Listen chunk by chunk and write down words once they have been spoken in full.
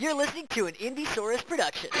You're listening to an Indiesaurus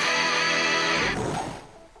production.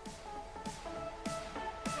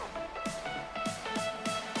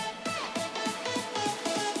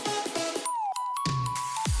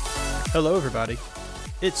 Hello, everybody.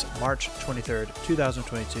 It's March 23rd,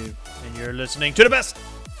 2022, and you're listening to the best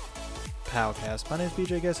Powcast. My name is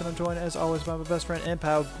BJ Guess, and I'm joined, as always, by my best friend and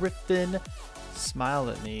pal, Griffin. Smile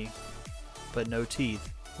at me, but no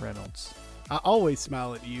teeth, Reynolds. I always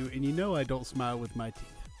smile at you, and you know I don't smile with my teeth.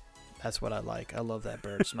 That's what I like. I love that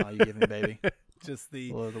bird smile you give me, baby. Just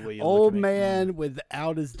the way you old look at me. man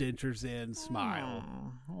without his dentures in smile.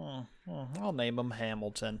 I'll name him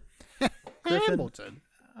Hamilton. Hamilton.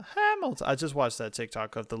 Hamilton. I just watched that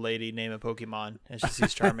TikTok of the lady name a Pokemon, and she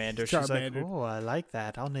sees Charmander. She's like, "Oh, I like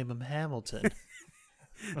that. I'll name him Hamilton."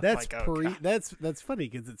 That's like, oh, that's funny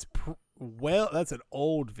because it's that's an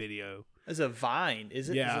old video. It's a Vine, is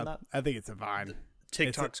it? Yeah, is it not? I think it's a Vine.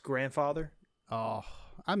 TikTok's grandfather. Oh,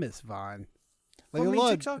 I miss Vine.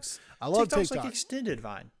 Like, TikTok's TikTok. like extended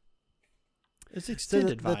Vine. It's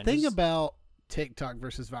extended Vine. The thing about TikTok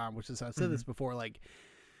versus Vine, which is, I've said this before, like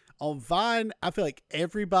on Vine, I feel like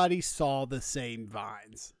everybody saw the same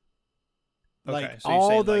Vines. Okay, like so you're all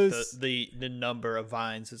saying those, like the number of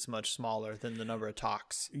Vines is much smaller than the number of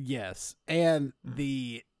talks. Yes, and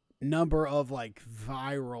the number of like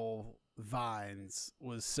viral Vines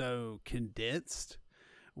was so condensed,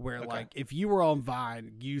 where like if you were on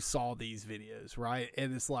Vine, you saw these videos, right?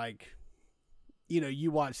 And it's like,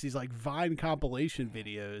 you watch these like Vine compilation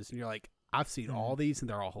videos, and you're like, I've seen all these, and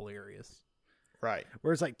they're all hilarious. Right.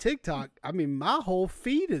 Whereas like TikTok, I mean, my whole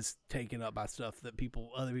feed is taken up by stuff that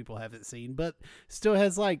other people haven't seen, but still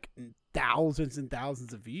has like thousands and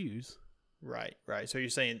thousands of views. Right. So you're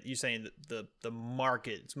saying that the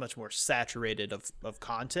market is much more saturated of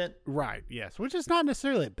content. Right. Yes. Which is not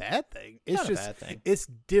necessarily a bad thing. It's not just a bad thing. It's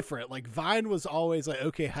different. Like Vine was always like,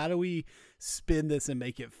 okay, how do we spin this and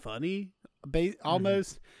make it funny?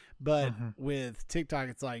 Almost. But with TikTok,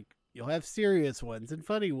 it's like, you'll have serious ones and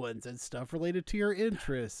funny ones and stuff related to your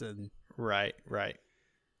interests and right.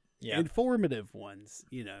 Yeah. Informative ones,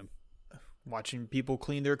 Watching people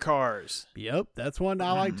clean their cars. Yep, that's one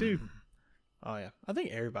I like too. Oh yeah. I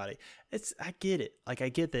think everybody. I get it. Like I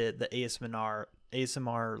get the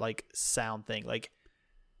ASMR like sound thing. Like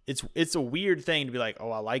it's a weird thing to be like,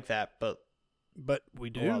 "Oh, I like that," but we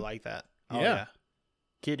do. Oh, I like that. Oh yeah.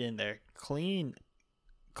 Get in there. Clean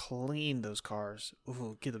those cars.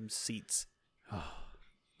 Ooh, get them seats.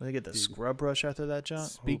 They get the scrub brush after that, John.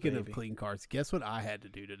 Speaking of clean cars, guess what I had to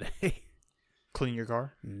do today? Clean your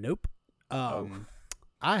car? Nope. I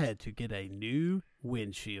had to get a new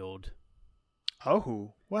windshield.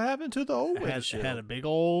 Oh, what happened to the old windshield? Had a big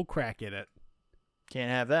old crack in it. Can't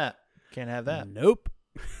have that. Nope.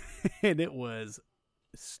 And it was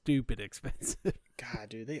stupid expensive. God,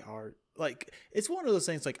 dude, they are. Like, it's one of those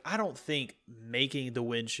things, like, I don't think making the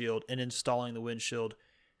windshield and installing the windshield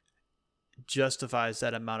justifies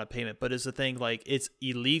that amount of payment. But it's the thing, like, it's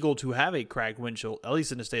illegal to have a cracked windshield, at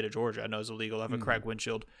least in the state of Georgia. I know it's illegal to have a cracked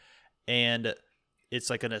windshield. And it's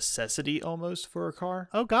like a necessity almost for a car.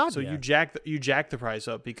 Oh, God. So you jack the price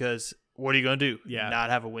up because what are you going to do? Yeah. Not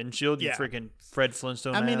have a windshield? You freaking Fred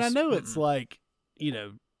Flintstone I mean, ass? I know it's like,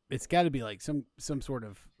 it's got to be like some sort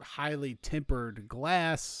of highly tempered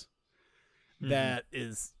glass that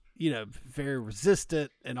is, very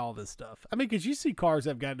resistant and all this stuff. I mean, because you see cars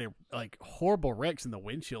that have gotten like horrible wrecks and the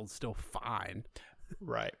windshield's still fine.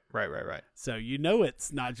 Right. So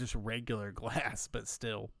it's not just regular glass, but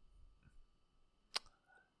still.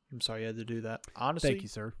 I'm sorry you had to do that. Honestly, thank you,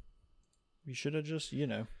 sir. You should have just,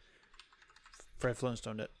 Fred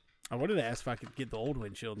Flintstone it. I wanted to ask if I could get the old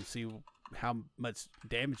windshield and see how much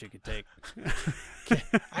damage it could take.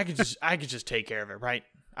 I could just take care of it, right?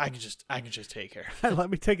 I can just take care of it. Let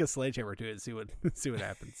me take a sledgehammer to it and see what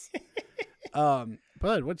happens.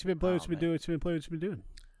 Bud, what you been playing? What you been doing?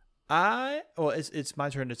 It's my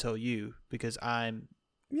turn to tell you because I'm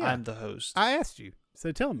the host. I asked you,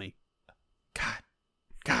 so tell me.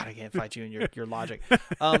 God, I can't fight you in your logic.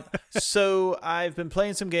 So I've been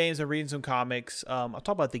playing some games and reading some comics. I'll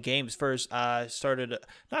talk about the games first. I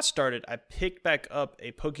picked back up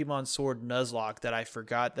a Pokemon Sword Nuzlocke that I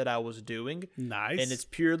forgot that I was doing. Nice. And it's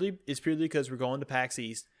purely because we're going to PAX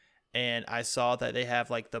East, and I saw that they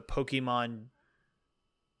have like the Pokemon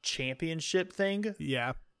Championship thing.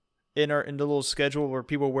 Yeah. In the little schedule where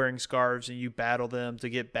people are wearing scarves and you battle them to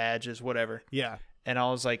get badges, whatever. Yeah. And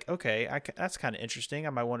I was like, okay, that's kind of interesting.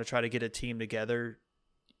 I might want to try to get a team together,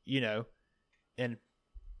 and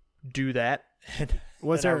do that.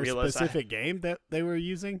 Was there a specific game that they were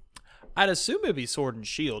using? I'd assume it'd be Sword and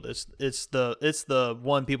Shield. It's the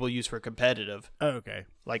one people use for competitive. Oh, okay.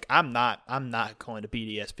 Like I'm not going to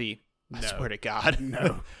BDSP. I swear to God.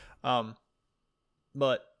 No.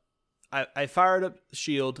 But I fired up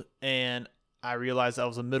Shield and I realized I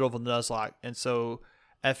was in the middle of a Nuzlocke, and so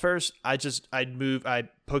at first I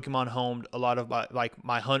Pokemon homed a lot of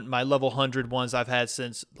my level 100 ones I've had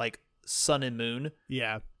since like Sun and Moon.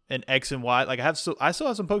 Yeah. And X and Y. Like I still have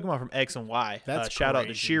some Pokemon from X and Y. That's shout out to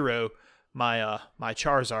crazy. Shiro, my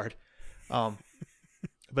Charizard.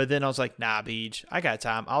 But then I was like, nah, Beej, I got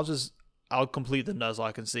time. I'll complete the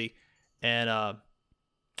Nuzlocke and see. And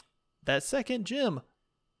that second gym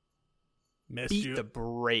beat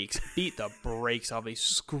the brakes off me.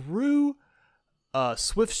 Screw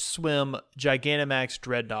Swift Swim Gigantamax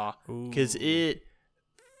Dreadnought, because it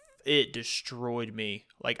destroyed me.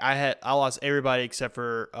 Like I lost everybody except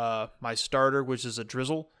for my starter, which is a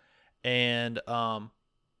Drizzle, and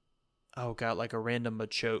like a random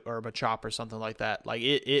Machop or Machop or something like that. Like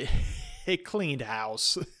it cleaned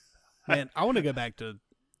house. Man, I want to go back to,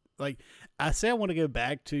 like, I say I want to go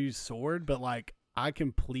back to Sword, but like I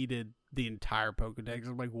completed the entire Pokedex.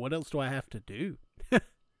 I'm like, what else do I have to do?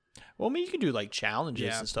 Well, I mean, you can do like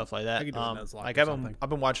challenges and stuff like that. I can do a Nuzlocke like or something. I've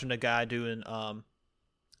been watching a guy doing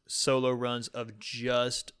solo runs of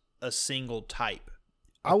just a single type.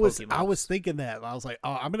 I was Pokemon. thinking that. I was like,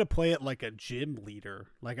 oh, I'm gonna play it like a gym leader.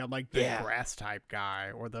 Like I'm like the grass type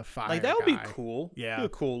guy or the fire. Like that would guy. be cool. Yeah, be a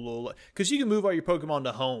cool little, because you can move all your Pokemon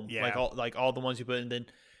to home. Yeah. like all the ones you put, and then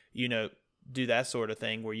do that sort of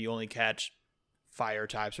thing where you only catch fire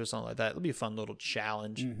types or something like that. It'll be a fun little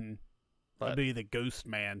challenge. Mm-hmm. But I'd be the Ghost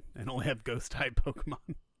Man and only have Ghost type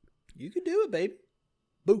Pokemon. You can do it, baby.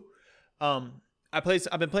 Boo. I've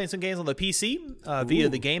been playing some games on the PC via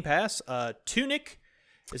the Game Pass. Tunic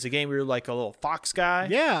is a game where you're like a little fox guy.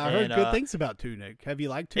 Yeah, I heard good things about Tunic. Have you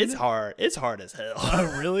liked Tunic? It's hard. It's hard as hell.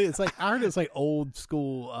 Oh, really? It's like, I heard it's like old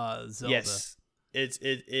school Zelda. Yes.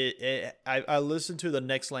 I listened to the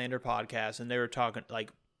Next Lander podcast and they were talking,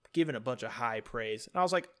 like, giving a bunch of high praise. And I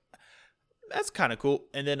was like, that's kind of cool.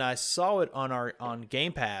 And then I saw it on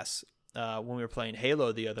Game Pass when we were playing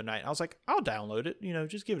Halo the other night. I was like, I'll download it.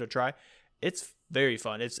 Just give it a try. It's very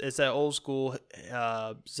fun. It's that old school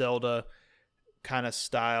Zelda kind of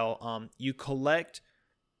style. You collect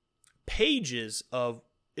pages of,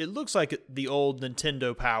 it looks like the old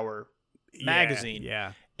Nintendo Power magazine.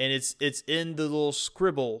 Yeah. And it's in the little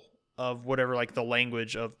scribble of whatever like the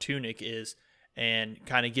language of Tunic is, and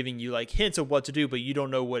kind of giving you like hints of what to do, but you don't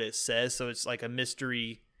know what it says, so it's like a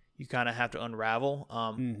mystery you kind of have to unravel.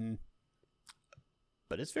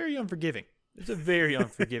 But it's very unforgiving. It's a very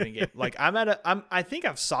unforgiving game. Like I think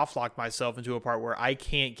I've soft locked myself into a part where I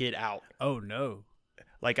can't get out. Oh no.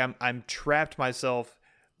 Like I'm trapped myself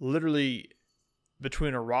literally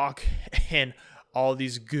between a rock and all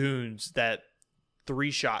these goons that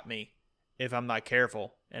 3-shot me if I'm not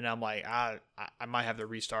careful. And I'm like, I might have to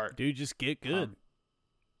restart. Dude, just get good.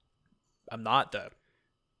 I'm not, though.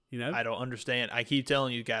 I don't understand. I keep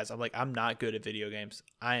telling you guys, I'm like, I'm not good at video games.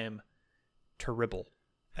 I am terrible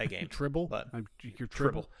at games. Tribble? But You're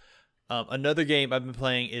Tribble. Another game I've been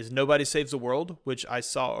playing is Nobody Saves the World, which I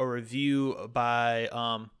saw a review by,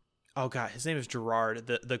 his name is Gerard,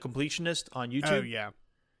 the completionist on YouTube. Oh, yeah.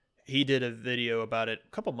 He did a video about it a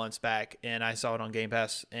couple months back, and I saw it on Game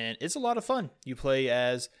Pass, and it's a lot of fun. You play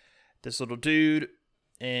as this little dude,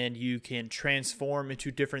 and you can transform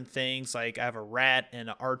into different things. Like I have a rat and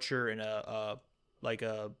an archer and a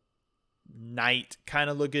knight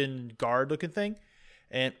kind of looking guard looking thing,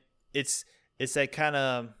 and it's that kind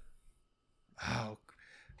of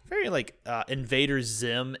very like Invader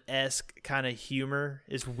Zim-esque kind of humor.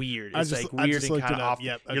 It's weird. It's weird and kind of off.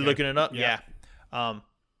 Yep. You're looking it up, yeah.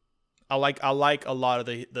 I like a lot of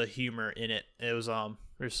the humor in it. It was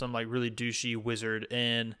there's some like really douchey wizard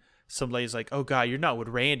and some lady's like, oh god, you're not with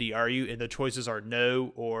Randy, are you? And the choices are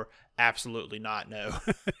no or absolutely not no.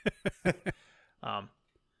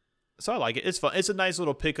 So I like it. It's fun. It's a nice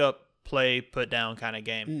little pick up, play, put down kind of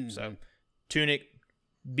game. So Tunic,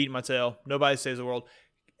 beat my tail. Nobody Saves the World.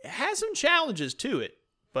 It has some challenges to it,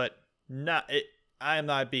 but I am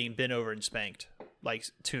not being bent over and spanked like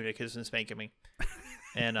Tunic has been spanking me.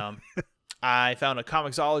 And I found a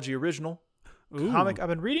Comixology original comic I've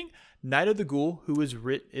been reading, Night of the Ghoul,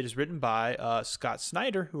 it is written by Scott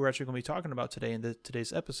Snyder, who we're actually going to be talking about today in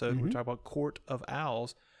today's episode. We're talking about Court of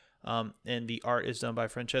Owls, and the art is done by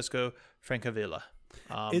Francesco Francavilla.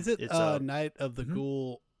 Is it Night of the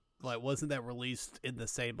Ghoul? Like, wasn't that released in the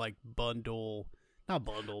same like bundle? Not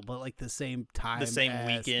bundle, but like the same time, the same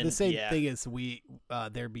weekend, the same thing as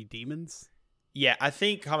There Be Demons. Yeah, I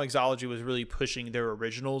think Comixology was really pushing their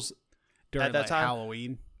originals during at that time.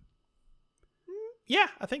 Halloween. Yeah,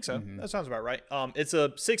 I think so. That sounds about right. It's a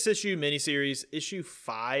 6-issue miniseries. Issue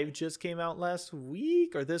 5 just came out last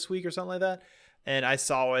week or this week or something like that, and I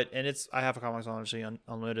saw it. And I have a comics honestly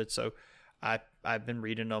unlimited, so I've been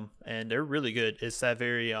reading them, and they're really good. It's that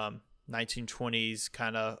very 1920s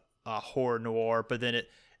kind of horror noir, but then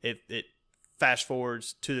it fast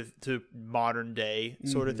forwards to modern day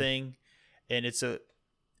sort of thing, and it's an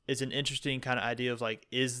interesting kind of idea of like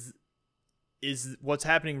is what's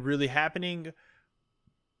happening really happening?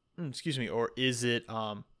 Excuse me, or is it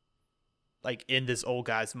like in this old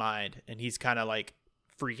guy's mind, and he's kind of like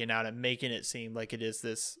freaking out and making it seem like it is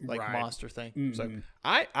this like monster thing. So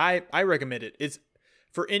I recommend it. It's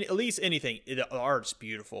for at least anything. The art's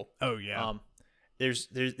beautiful. Oh yeah.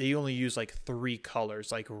 They only use like 3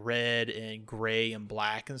 colors, like red and gray and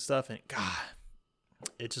black and stuff, and God,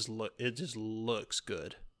 it just looks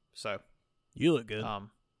good. So you look good.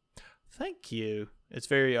 Thank you. It's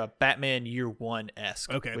very Batman Year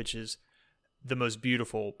One-esque, okay, which is the most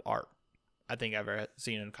beautiful art I think I've ever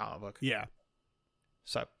seen in a comic book. Yeah.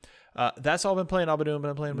 So that's all I've been playing.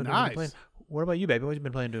 Been playing. Nice. What about you, baby? What have you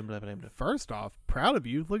been playing? First off, proud of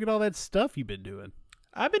you. Look at all that stuff you've been doing.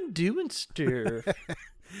 I've been doing stuff.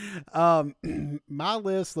 My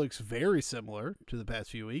list looks very similar to the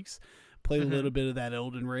past few weeks. Played a little bit of that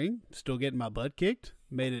Elden Ring. Still getting my butt kicked.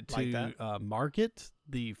 Made it to Market,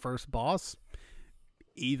 the first boss.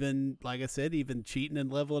 Even, like I said, even cheating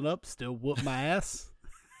and leveling up, still whoop my ass.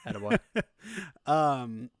 Attaboy.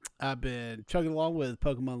 I've been chugging along with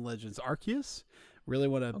Pokemon Legends Arceus. Really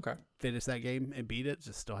want to finish that game and beat it.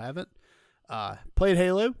 Just still haven't. Played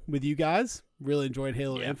Halo with you guys. Really enjoyed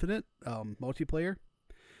Halo Infinite multiplayer.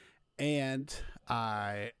 And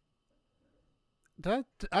I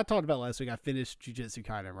talked about last week. I finished Jujutsu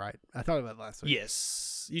Kaisen, right? I talked about it last week.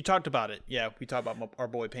 Yes, you talked about it. Yeah, we talked about our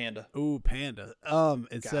boy Panda. Ooh, Panda.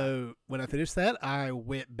 And so when I finished that, I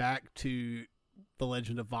went back to The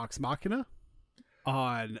Legend of Vox Machina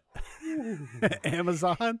on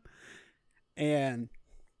Amazon, and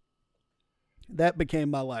that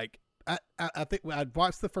became my I think I'd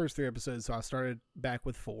watched the first 3 episodes, so I started back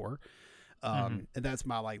with 4, and that's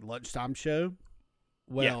my lunchtime show.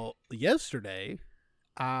 Well, yesterday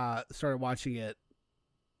I started watching it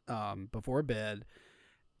before bed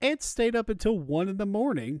and stayed up until 1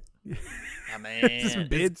 a.m. Oh,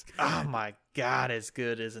 man. Oh my God, it's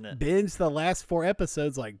good, isn't it? Binge the last 4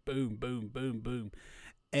 episodes, boom, boom, boom, boom.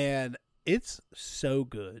 And it's so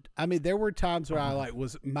good. I mean, there were times where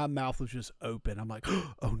my mouth was just open. I'm like,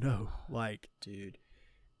 oh no. Dude,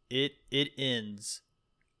 it ends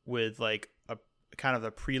with a kind of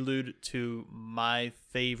a prelude to my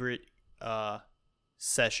favorite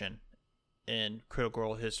session in Critical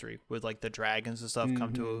Role history with the dragons and stuff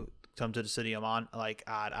come to the city I'm on.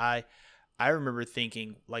 God, I remember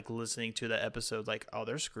thinking listening to the episode oh,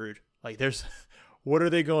 they're screwed. There's what are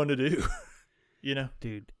they going to do?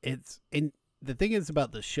 Dude, and the thing is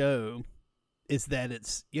about the show is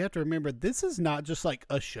that you have to remember this is not just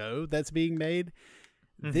a show that's being made.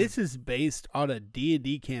 This is based on a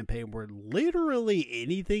D&D campaign where literally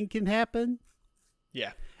anything can happen.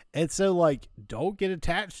 Yeah. And so, don't get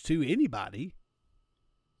attached to anybody.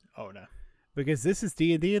 Oh, no. Because this is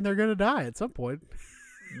D&D and they're going to die at some point.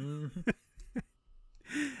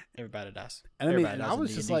 Everybody dies. And I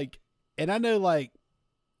was just and I know, I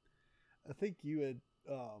think you had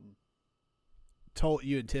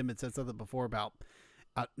you and Tim had said something before about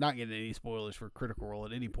not getting any spoilers for Critical Role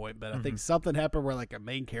at any point, but I think something happened where a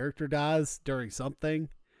main character dies during something.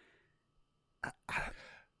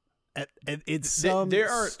 It's some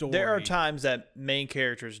there are times that main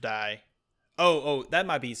characters die. Oh, that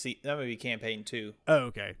might be campaign 2. Oh,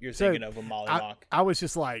 okay. You're thinking of a Mollywalk. I was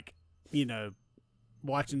just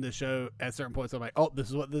watching the show at certain points. I'm like, oh, this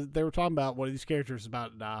is what they were talking about. One of these characters is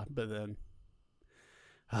about to die, but then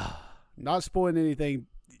not spoiling anything.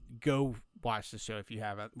 Go watch the show if you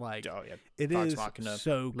haven't. It Vox is Machina,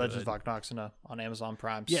 so good. Legends of Vox Machina on Amazon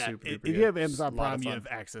Prime. Yeah, super if good. you have Amazon Prime, you have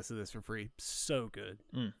access to this for free. So good.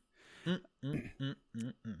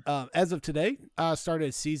 As of today, I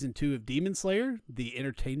started season 2 of Demon Slayer, the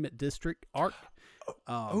Entertainment District arc.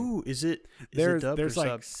 Is it there's dubbed or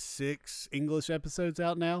subbed? 6 English episodes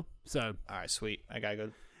out now. So all right, sweet. I gotta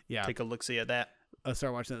go. Yeah, take a look. See at that. I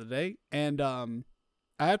started watching that today, and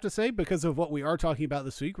I have to say, because of what we are talking about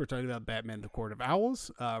this week, we're talking about Batman: The Court of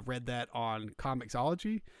Owls. Read that on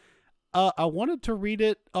Comixology. I wanted to read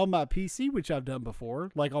it on my PC, which I've done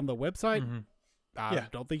before, on the website. I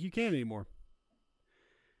don't think you can anymore.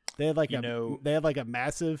 They had a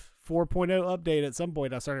massive 4.0 update at some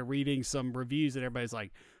point. I started reading some reviews and everybody's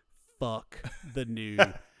like, fuck the new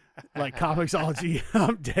like Comixology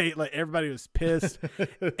update. Like everybody was pissed,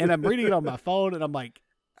 and I'm reading it on my phone, and I'm like,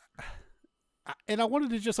 and I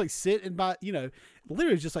wanted to just like sit and buy,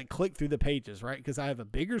 literally just like click through the pages, right? Because I have a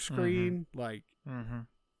bigger screen, like.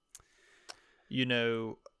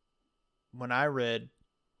 When I read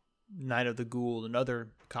Night of the Ghoul and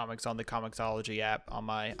other comics on the Comixology app on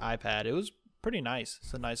my iPad, it was pretty nice.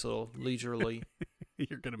 It's a nice little leisurely.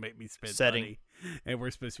 You're gonna make me spend setting. money, and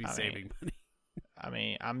we're supposed to be saving money. I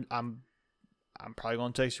mean, I'm probably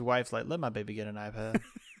gonna text your wife like, let my baby get an iPad.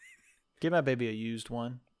 Get my baby a used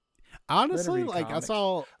one. Honestly, like comics. I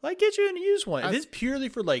saw, like get you a used one. If it's purely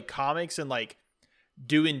for like comics and like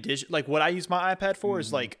doing like what I use my iPad for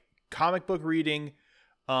is like comic book reading,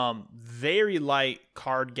 very light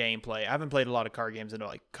card gameplay. I haven't played a lot of card games in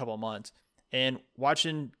like a couple of months, and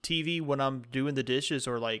watching TV when I'm doing the dishes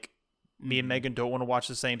or like me and Megan don't want to watch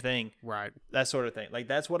the same thing, right? That sort of thing. Like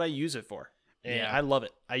that's what I use it for, and I love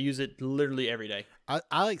it. I use it literally every day.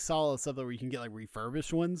 I like saw something where you can get like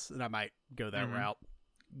refurbished ones, and I might go that route.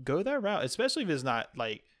 Go that route, especially if it's not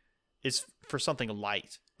like it's for something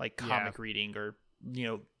light, like comic reading or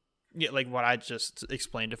like what I just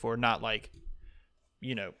explained it for, not like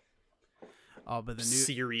but the new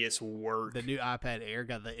serious work. The new iPad Air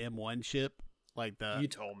got the M1 chip, like the you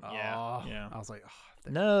told me, yeah. I was like,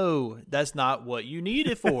 no, that's not what you need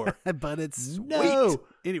it for. But it's no. Sweet.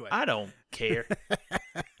 Anyway, I don't care.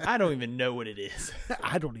 I don't even know what it is.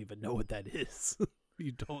 I don't even know what that is.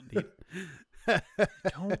 You don't need it.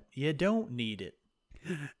 You don't need it.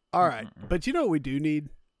 All right, but you know what we do need?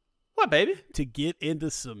 What, baby? To get into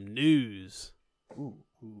some news. Ooh,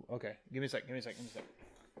 okay. Give me a sec.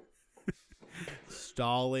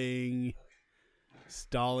 Stalling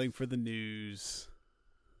for the news.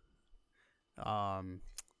 We're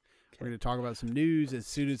going to talk about some news as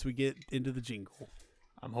soon as we get into the jingle.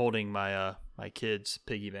 I'm holding my my kids'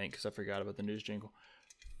 piggy bank because I forgot about the news jingle.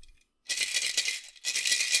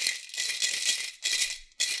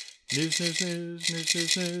 News. Here's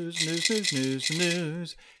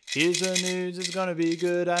the news. It's gonna be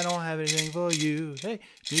good. I don't have anything for you. Hey,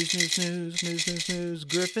 news.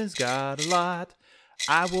 Griffin's got a lot.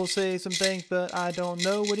 I will say some things, but I don't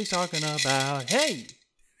know what he's talking about. Hey,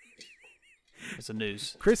 it's a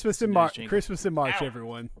news. Christmas in March. Ow.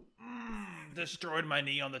 Everyone. Destroyed my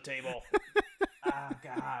knee on the table. Oh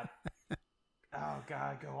God. Go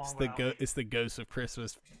on. It's the ghost of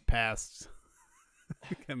Christmas past.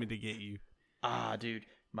 Coming to get you. Dude,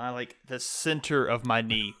 my the center of my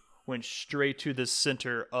knee went straight to the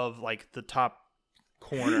center of like the top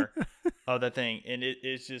corner of that thing, and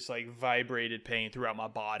it's just like vibrated pain throughout my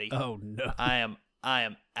body. Oh no. I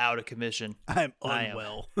am out of commission. I am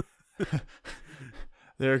unwell.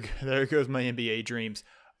 There goes my NBA dreams.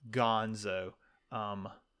 Gonzo.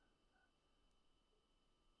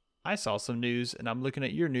 I saw some news, and I'm looking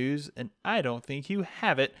at your news, and I don't think you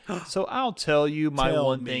have it. So I'll tell you my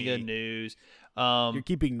thing of news. You're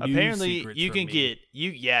keeping news apparently secrets you from can me. get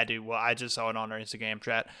yeah, dude. Well, I just saw it on our Instagram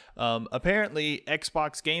chat. Apparently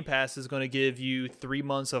Xbox Game Pass is going to give you 3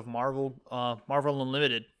 months of Marvel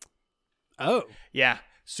Unlimited. Oh, yeah,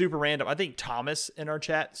 super random. I think Thomas in our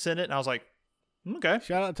chat sent it, and I was like, okay.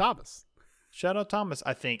 Shout out Thomas.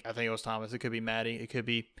 I think it was Thomas. It could be Maddie. It could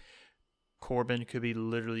be Corbin. It could be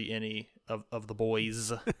literally any of the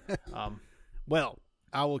boys. Well,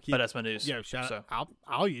 I will keep. But that's my news. Yeah, shout out.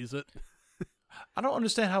 I'll use it. I don't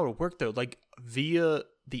understand how it would work though. Like via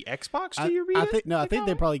the Xbox, do you read it? I think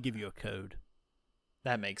they probably give you a code.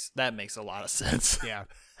 That makes a lot of sense. Yeah.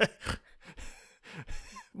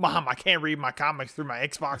 Mom, I can't read my comics through my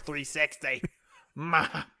Xbox 360. Mom.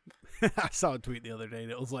 I saw a tweet the other day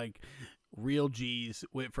that was like, real G's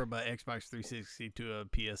went from an Xbox 360 to a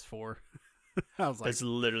PS4. I was like, that's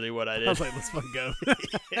literally what I did. I was like, let's fucking go.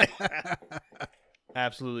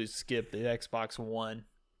 Absolutely skip the Xbox One.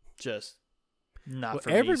 Just not for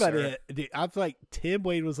everybody me, sir. Dude, I feel like Tim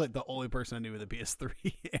Wade was like the only person I knew with a PS3.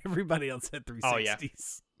 Everybody else had 360s. Oh yeah,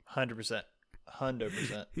 100%.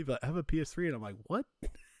 He'd be like, I have a PS3, and I'm like, what?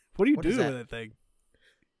 What are you doing with that thing?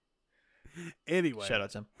 Anyway, shout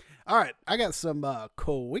out Tim. All right, I got some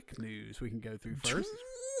quick news we can go through first.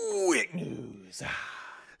 Quick news.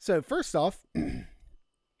 So first off,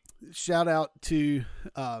 shout out to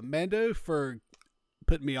Mando for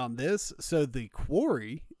putting me on this. So The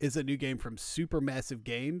Quarry is a new game from Supermassive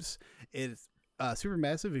Games. It's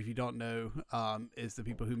Supermassive, if you don't know, is the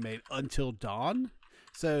people who made Until Dawn.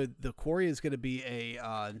 So The Quarry is going to be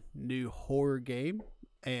a new horror game,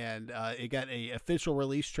 and it got a official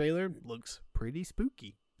release trailer. Looks pretty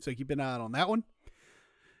spooky, so keep an eye out on that one.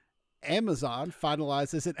 Amazon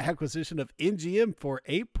finalizes an acquisition of NGM for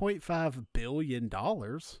 $8.5 billion.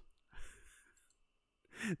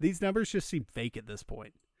 These numbers just seem fake at this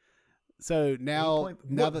point. So now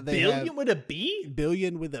that they billion have with a B?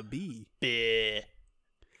 billion with a B. Bleh.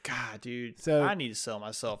 God, dude. So I need to sell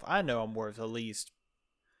myself. I know I'm worth at least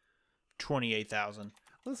 28,000.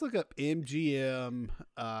 let's look up MGM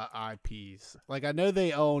IPs. Like I know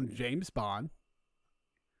they own James Bond.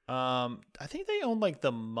 I think they own like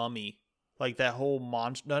the Mummy, like that whole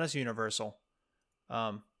monster. No, that's Universal.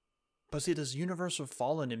 But see, does Universal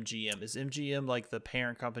fall in MGM? Is MGM like the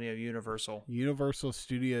parent company of Universal? Universal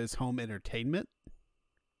Studios Home Entertainment.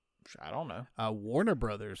 I don't know. Warner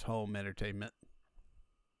Brothers Home Entertainment.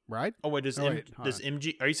 Right? Oh wait, does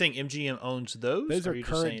MG? Are you saying MGM owns those? Those or are you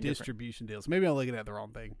just current saying different? distribution deals. Maybe I'm looking at the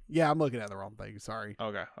wrong thing. Yeah, I'm looking at the wrong thing. Sorry.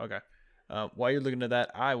 Okay. While you're looking at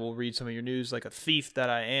that, I will read some of your news like a thief that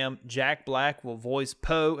I am. Jack Black will voice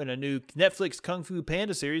Poe in a new Netflix Kung Fu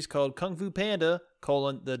Panda series called Kung Fu Panda: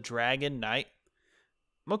 The Dragon Knight.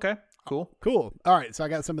 Okay, cool. All right, so I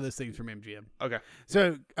got some of those things from MGM. Okay.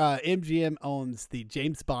 So MGM owns the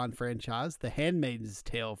James Bond franchise, the Handmaid's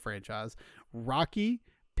Tale franchise, Rocky,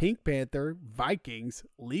 Pink Panther, Vikings,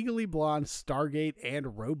 Legally Blonde, Stargate, and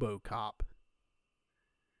RoboCop.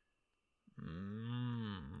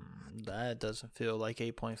 That doesn't feel like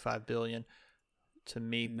 8.5 billion to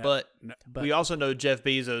me, No, but but we also know Jeff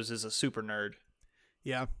Bezos is a super nerd.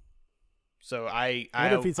 yeah. So What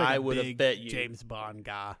if he's like I a would have big bet you. James Bond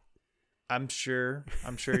guy? I'm sure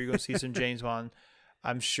you're going to see some James Bond.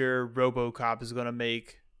 I'm sure RoboCop is going to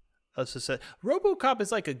make a success. RoboCop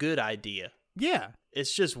is like a good idea. Yeah.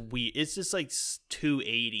 It's just weird. It's just like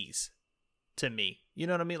 280s to me. You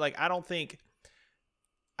know what I mean? Like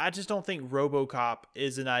I just don't think RoboCop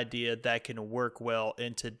is an idea that can work well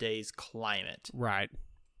in today's climate. Right.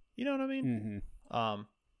 You know what I mean? Mm-hmm.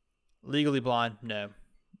 Legally Blonde, no.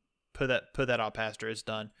 Put that out past her. It's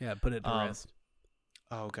done. Yeah, put it to rest.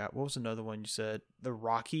 Oh God, what was another one you said? The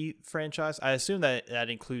Rocky franchise. I assume that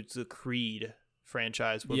includes the Creed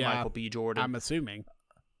franchise with Michael B. Jordan. I'm assuming.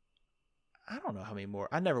 I don't know how many more.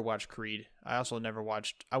 I never watched Creed. I also never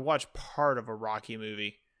watched. I watched part of a Rocky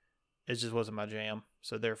movie. It just wasn't my jam.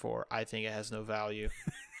 So therefore, I think it has no value.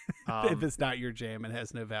 If it's not your jam, it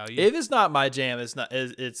has no value. If it's not my jam, it's not.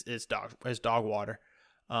 It's dog water.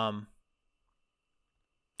 I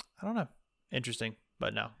don't know. Interesting,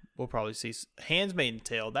 but no, we'll probably see. Handmaid's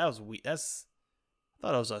Tale. That was I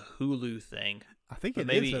thought it was a Hulu thing. I think But it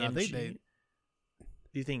maybe is. But I think Do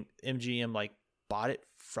you think MGM like bought it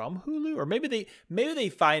from Hulu, or maybe they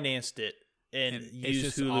financed it and And it's used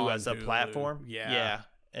just Hulu on as a Hulu. platform? Yeah.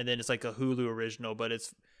 And then it's like a Hulu original, but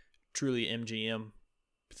it's truly MGM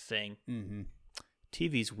thing. Mm-hmm.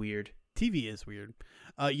 TV's weird. TV is weird.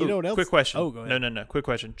 You know what else? Quick question. Oh, go ahead. No. Quick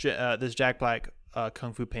question. This Jack Black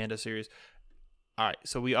Kung Fu Panda series. All right,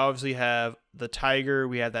 so we obviously have the tiger,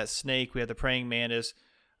 we have that snake, we have the praying mantis,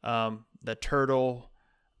 the turtle,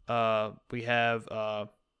 we have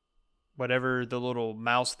whatever the little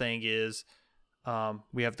mouse thing is.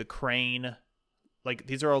 We have the crane. Like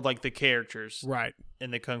these are all like the characters, Right.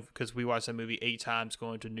 in the Kung Fu, because we watched that movie 8 times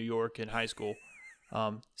going to New York in high school.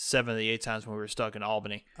 7 of the 8 times when we were stuck in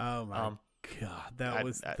Albany. Oh my God, that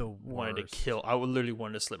was the worst. Wanted to kill. I would literally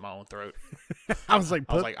wanted to slit my own throat. I was like,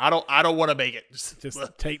 I don't want to make it. just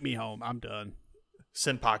take me home. I'm done.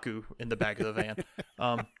 Senpaku in the back of the van.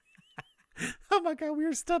 Oh my God, we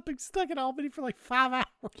were stuck in Albany for like 5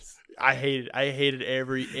 hours. I hated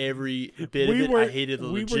every bit of it. I hated the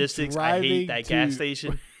logistics. I hate that gas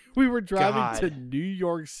station. We were driving God. to New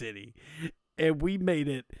York City, and we made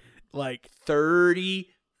it like 30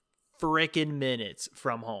 freaking minutes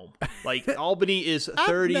from home. Like Albany is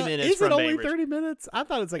 30 minutes is from it only Bainbridge. 30 minutes? I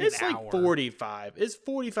thought it's like It's an like hour. 45. It's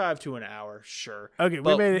 45 to an hour, sure. Okay, we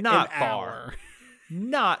But made it not an far. hour.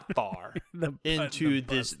 Not far The into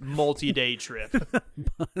this multi-day trip.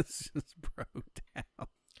 bus just broke down.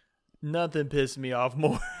 Nothing pissed me off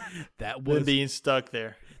more That than was being stuck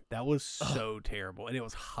there. that was so terrible, and it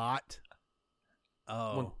was hot. When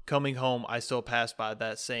Oh, coming home, I still pass by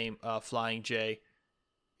that same Flying J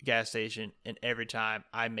gas station, and every time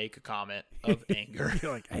I make a comment of anger.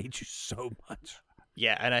 You're like, I hate you so much.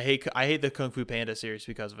 Yeah, and I hate the Kung Fu Panda series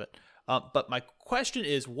because of it. But my question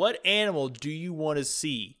is, what animal do you want to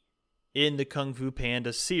see in the Kung Fu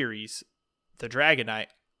Panda series? The Dragon Knight.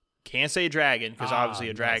 Can't say dragon because obviously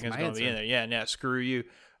a dragon's going to be in there. Yeah, screw you.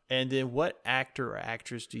 And then what actor or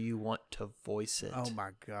actress do you want to voice it? Oh my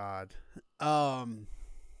God.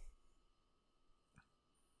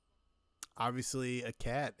 Obviously a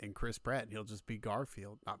cat and Chris Pratt, and he'll just be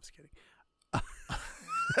Garfield. No, I'm just kidding.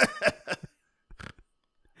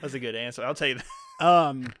 That's a good answer. I'll tell you that.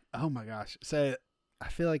 Oh my gosh. So I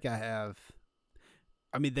feel like I have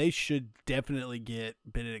I mean, they should definitely get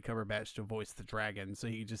Benedict Cumberbatch to voice the dragon, so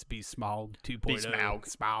he could just be Smaug 2.0. Be Smaug.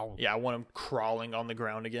 Smaug. Yeah, I want him crawling on the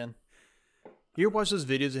ground again. You ever watch those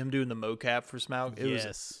videos of him doing the mocap for Smaug? It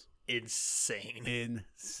was insane.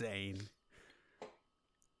 Insane.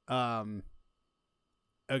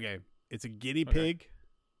 Okay, it's a guinea pig.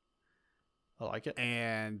 I like it.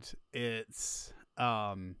 And it's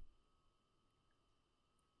oh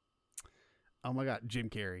my god, Jim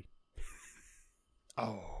Carrey.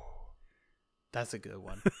 Oh, that's a good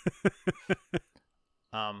one.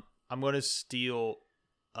 I'm going to steal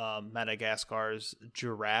Madagascar's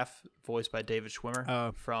giraffe, voiced by David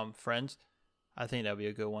Schwimmer from Friends. I think that would be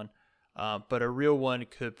a good one. But a real one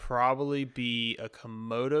could probably be a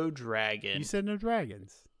Komodo dragon. You said no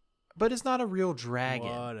dragons. But it's not a real dragon.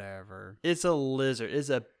 Whatever. It's a lizard. It's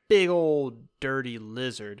a big old dirty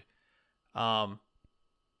lizard. But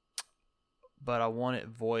I want it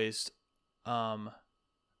voiced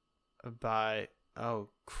by, oh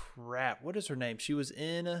crap, what is her name? She was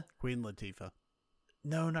in Queen Latifah.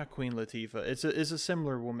 No, not Queen Latifah. It's a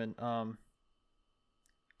similar woman. Not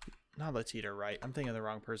Latita Wright. I'm thinking of the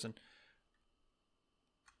wrong person.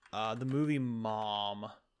 The movie Mom,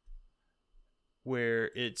 where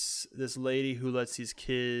it's this lady who lets these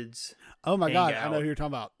kids. Oh my god, out. I know who you're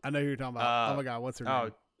talking about. Oh my god, what's her name? Oh,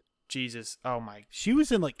 Jesus. Oh my. She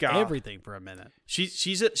was in like God. everything for a minute.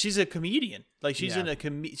 She's a comedian. Like she's a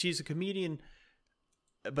comedian,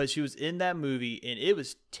 but she was in that movie and it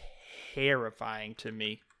was terrifying to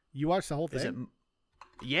me. You watched the whole thing?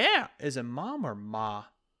 Is it Mom or Ma?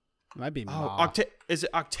 It might be Ma. Is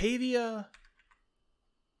it Octavia?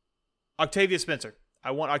 Octavia Spencer.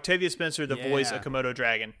 I want Octavia Spencer to voice a Komodo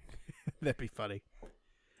dragon. That'd be funny.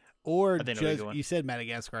 Or just, you said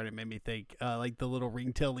Madagascar and it made me think like the little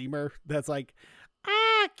ringtail lemur that's like,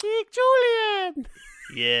 King Julian.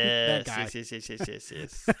 Yes. That guy.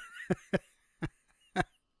 Yes.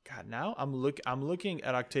 God, now I'm looking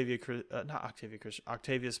at Octavia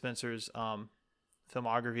Spencer's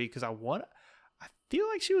filmography because I feel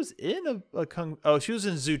like she was in she was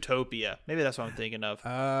in Zootopia. Maybe that's what I'm thinking of.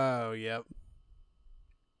 Oh, yep.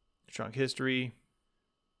 Drunk History.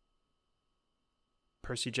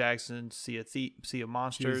 Percy Jackson, Sea of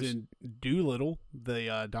Monsters. She was in Doolittle,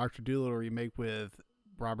 the Dr. Doolittle remake with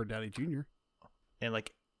Robert Downey Jr. And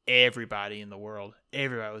like everybody in the world.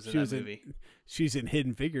 Everybody was in that movie. She's in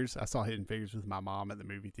Hidden Figures. I saw Hidden Figures with my mom at the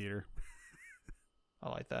movie theater. I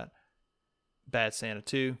like that. Bad Santa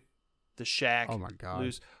 2. The Shack. Oh my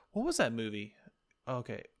god. What was that movie?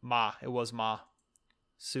 Okay, Ma. It was Ma.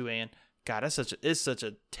 Sue Ann. God, it's such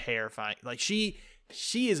a terrifying. Like she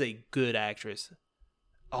is a good actress.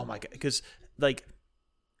 Oh my god, because like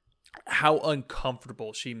how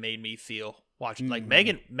uncomfortable she made me feel watching. Like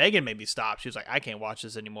Megan made me stop. She was like, I can't watch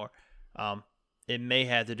this anymore. It may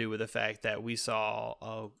have to do with the fact that we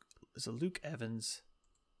saw is it Luke Evans?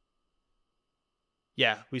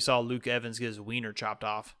 Yeah, we saw Luke Evans get his wiener chopped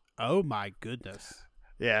off. Oh my goodness.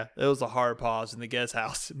 Yeah, it was a hard pause in the guest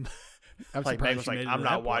house. I'm like Meg was like, I'm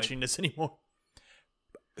not watching this anymore.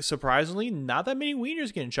 Surprisingly, not that many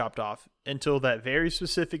wieners getting chopped off until that very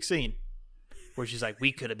specific scene where she's like,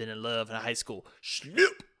 we could have been in love in high school.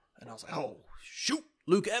 Snoop! And I was like, oh, shoot,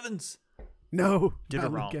 Luke Evans. No. Did her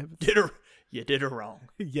wrong. You did her wrong.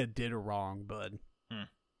 You did her wrong, bud.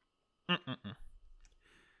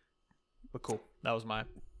 But cool. That was my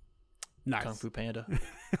Kung Fu Panda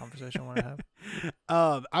conversation I want to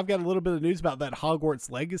have. I've got a little bit of news about that Hogwarts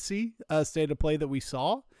Legacy state of play that we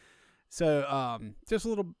saw. So, just a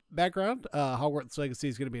little background. Hogwarts Legacy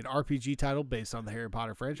is going to be an RPG title based on the Harry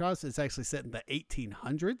Potter franchise. It's actually set in the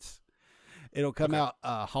 1800s. It'll come out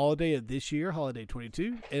holiday of this year, holiday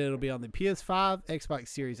 22, and it'll be on the PS5, Xbox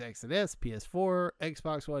Series X and S, PS4,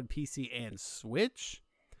 Xbox One, PC, and Switch.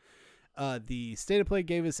 The state of play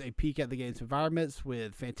gave us a peek at the game's environments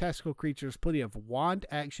with fantastical creatures, plenty of wand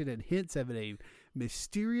action, and hints of a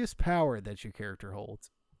mysterious power that your character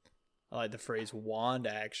holds. I like the phrase wand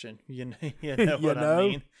action. You know what I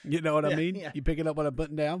mean? You know what I mean? Yeah. You picking up what I'm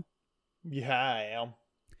putting down? Yeah, I am.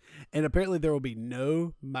 And apparently there will be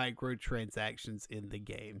no microtransactions in the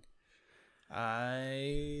game.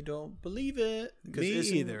 I don't believe it. Me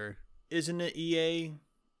either. Isn't it EA?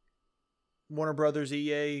 Warner Brothers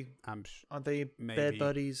EA? Aren't they maybe. bed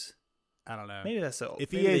buddies? I don't know. Maybe that's so.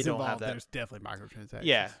 If maybe EA's they don't involved, have that. there's definitely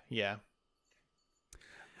microtransactions. Yeah.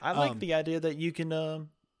 I like the idea that you can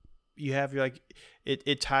you have your like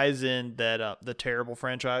it ties in that the terrible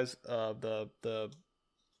franchise the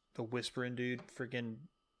whispering dude freaking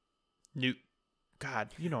Newt. God,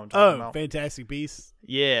 you know what I'm talking about. Fantastic Beasts.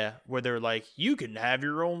 Yeah, where they're like, you can have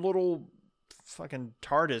your own little fucking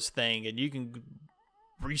TARDIS thing and you can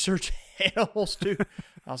research animals too.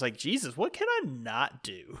 I was like, Jesus, what can I not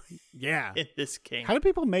do? Yeah. In this game. How do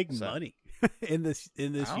people make money in this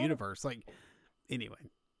universe? Like, anyway,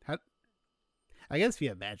 I guess if you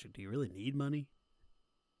have magic, do you really need money?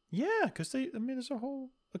 Yeah, because there's a whole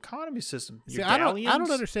economy system. See, I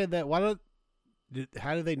don't understand that.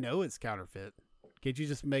 How do they know it's counterfeit? Can't you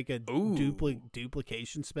just make a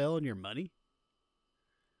duplication spell on your money?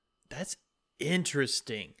 That's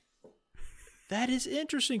interesting. That is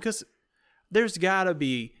interesting because there's got to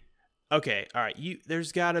be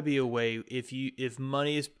there's got to be a way if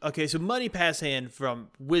money is okay. So money pass hand from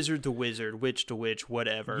wizard to wizard, witch to witch,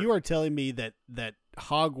 whatever. You are telling me that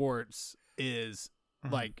Hogwarts is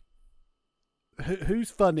like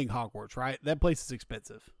who's funding Hogwarts, right? That place is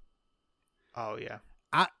expensive. Oh yeah.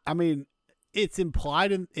 I mean, it's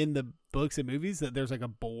implied in the books and movies that there's like a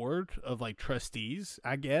board of like trustees,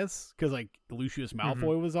 I guess, because like Lucius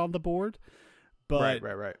Malfoy was on the board. But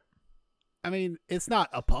right. I mean, it's not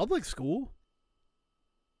a public school,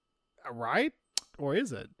 right? Or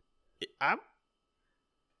is it? I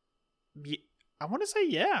want to say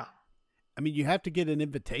yeah. I mean, you have to get an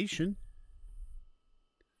invitation.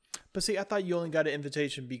 But see, I thought you only got an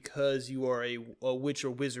invitation because you are a witch or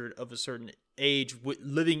wizard of a certain age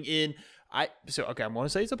living in... I'm going to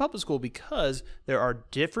say it's a public school because there are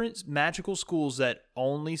different magical schools that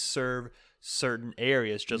only serve certain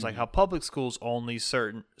areas, just like how public schools only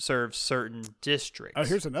serve certain districts. Oh,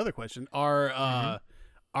 here's another question: Are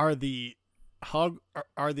the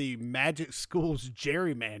magic schools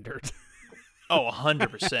gerrymandered? Oh,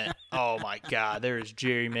 100%. Oh my God, there is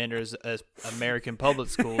gerrymanders as American public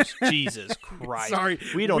schools. Jesus Christ! Sorry,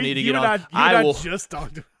 we don't need to get on. I will just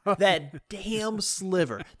talk about that damn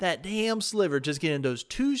sliver. That damn sliver just getting those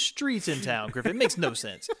 2 streets in town, Griffin. It makes no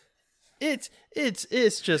sense. It's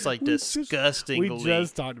just like disgusting. We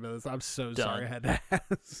just talked about this. I'm so sorry I had to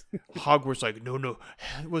ask. Hogwarts like, no.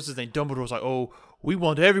 What's his name? Dumbledore's like, oh, we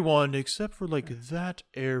want everyone except for like that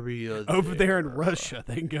area over there in Russia.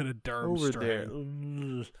 They can go to Durmstrang. Over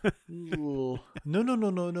there.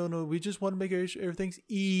 No. We just want to make everything's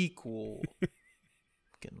equal.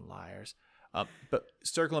 Fucking liars. But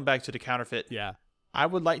circling back to the counterfeit. Yeah. I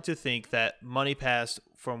would like to think that money passed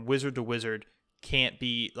from wizard to wizard can't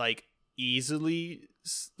be like easily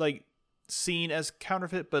like seen as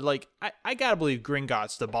counterfeit, but like I gotta believe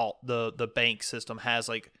Gringotts, the bank system, has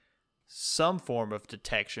like some form of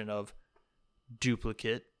detection of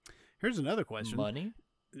duplicate. Here's another question: money.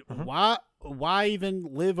 Why even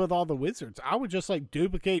live with all the wizards? I would just like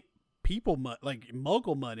duplicate people like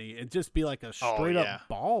Muggle money and just be like a straight up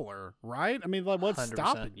baller, right? I mean, like what's 100%.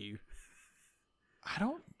 Stopping you?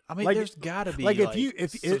 I mean, like, there's got to be like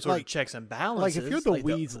if some sort of checks and balances. Like if you're the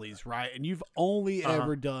Weasleys, right, and you've only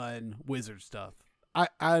ever done wizard stuff, I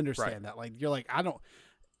understand that. Like you're like I don't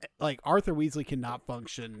like Arthur Weasley cannot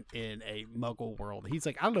function in a Muggle world. He's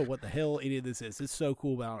like I don't know what the hell any of this is. It's so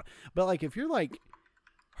cool, but like if you're like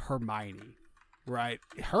Hermione, right,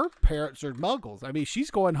 her parents are Muggles. I mean,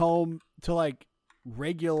 she's going home to like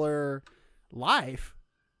regular life,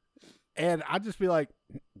 and I'd just be like,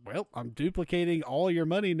 well, I'm duplicating all your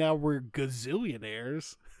money now. We're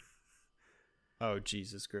gazillionaires. Oh,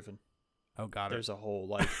 Jesus, Griffin. Oh, God. There's a whole,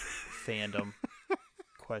 like, fandom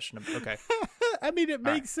question. Okay. I mean, it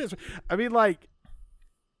makes sense. I mean, like,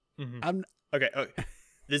 I'm... Okay.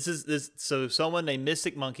 So someone named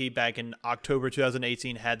Mystic Monkey back in October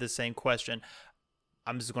 2018 had the same question.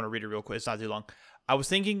 I'm just going to read it real quick. It's not too long. I was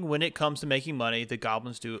thinking when it comes to making money, the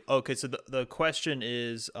goblins do... Okay, so the question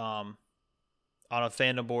is... on a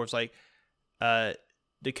fandom board, it's like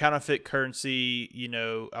the counterfeit currency. You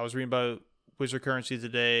know, I was reading about wizard currency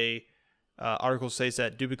today. Article states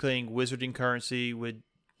that duplicating wizarding currency with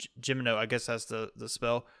Gimino, I guess that's the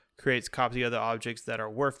spell, creates copies of other objects that are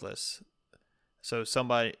worthless. So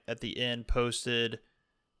somebody at the end posted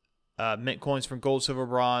mint coins from gold, silver,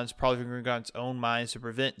 bronze, probably from Gringotts' own mines to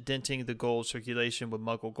prevent denting the gold circulation with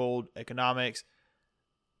Muggle gold economics.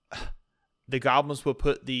 The goblins will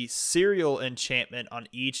put the serial enchantment on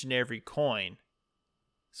each and every coin.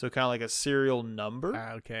 So kind of like a serial number.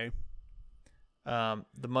 Okay.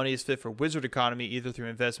 The money is fit for wizard economy, either through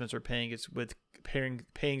investments or paying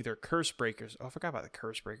their curse breakers. Oh, I forgot about the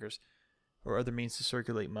curse breakers. Or other means to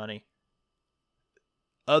circulate money.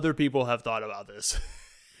 Other people have thought about this.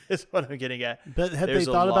 Is what I'm getting at. But have they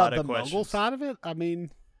thought about the Muggle side of it? I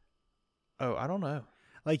mean... Oh, I don't know.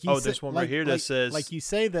 Like you there's one right here that says... Like you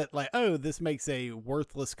say that, like, oh, this makes a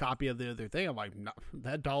worthless copy of the other thing. I'm like, no,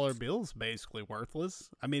 that dollar bill's basically worthless.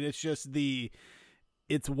 I mean, it's just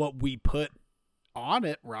it's what we put on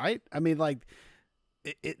it, right? I mean, like,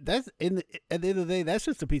 at the end of the day, that's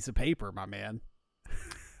just a piece of paper, my man.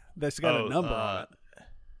 That's got a number on it.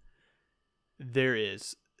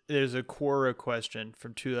 There's a Quora question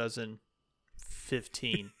from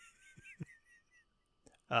 2015.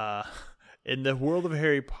 In the world of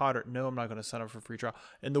Harry Potter, no, I'm not going to sign up for free trial.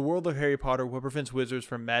 In the world of Harry Potter, what prevents wizards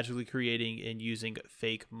from magically creating and using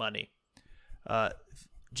fake money?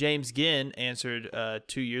 James Ginn answered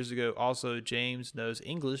 2 years ago. Also, James Knows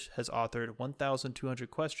English has authored 1,200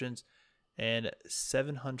 questions and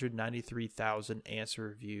 793,000 answer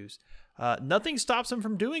reviews. Nothing stops him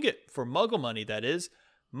from doing it, for Muggle money, that is.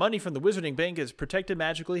 Money from the Wizarding Bank is protected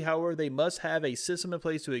magically. However, they must have a system in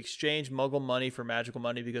place to exchange Muggle money for magical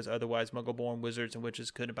money, because otherwise Muggle-born wizards and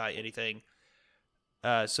witches couldn't buy anything.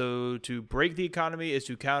 So to break the economy is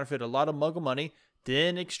to counterfeit a lot of Muggle money,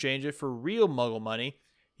 then exchange it for real Muggle money.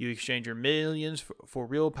 You exchange your millions for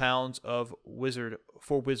real pounds of wizard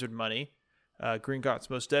money. Gringotts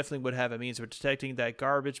most definitely would have a means of detecting that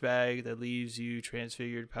garbage bag that leaves you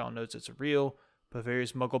transfigured pound notes that's real. But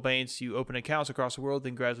various Muggle banks, you open accounts across the world,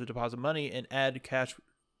 then gradually deposit money and add cash,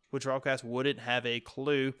 which Rawcast wouldn't have a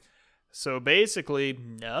clue. So basically,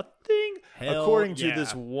 nothing, according to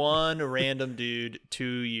this one random dude 2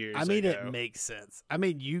 years ago. It makes sense.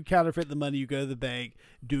 You counterfeit the money, you go to the bank,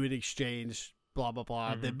 do an exchange, blah, blah,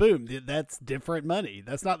 blah. Then boom, that's different money.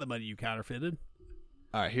 That's not the money you counterfeited.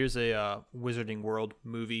 All right, here's a Wizarding World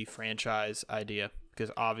movie franchise idea,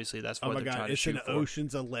 because obviously that's what they're trying to shoot for. It's an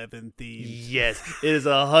Ocean's 11 theme. Yes, it is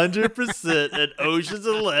 100% an Ocean's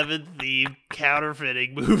 11 theme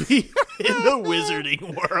counterfeiting movie in the Wizarding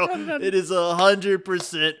world. It is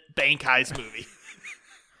 100% bank heist movie.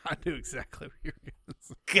 I knew exactly what you were going to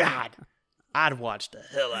say. God, I'd watch the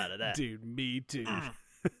hell out of that. Dude, me too.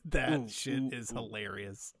 That shit is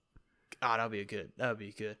hilarious. God, that'd be good.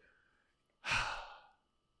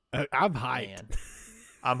 I'm hyped.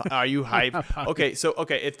 Are you hyped? Okay,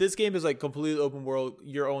 if this game is like completely open world,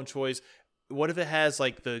 your own choice, what if it has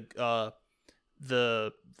like the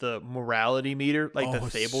morality meter like the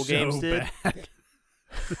Fable games did?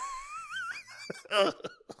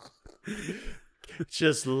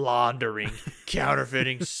 Just laundering,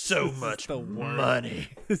 counterfeiting so much money.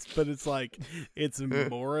 But it's like, it's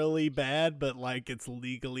morally bad, but like it's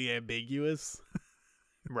legally ambiguous.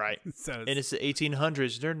 Right. And it's the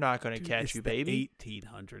 1800s. They're not going to catch you, baby.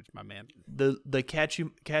 1800s, my man. The Catch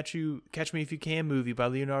Me If You Can movie by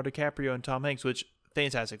Leonardo DiCaprio and Tom Hanks, which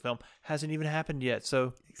fantastic film, hasn't even happened yet.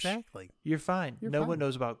 So exactly, you're fine. No one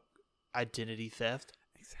knows about identity theft.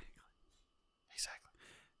 Exactly.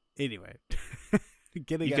 Anyway, you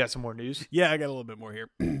got some more news? Yeah, I got a little bit more here.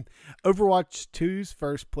 Overwatch 2's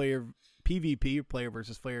first player PvP, player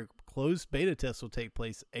versus player closed beta test will take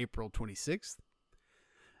place April 26th.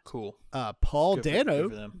 Cool. Paul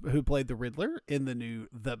Dano, who played the Riddler in the new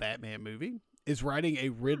The Batman movie, is writing a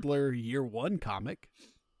Riddler Year One comic.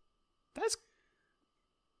 That's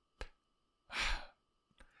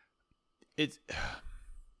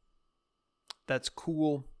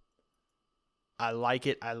cool. I like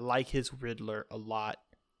it. I like his Riddler a lot.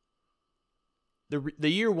 The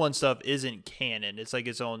Year One stuff isn't canon. It's like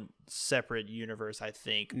its own separate universe, I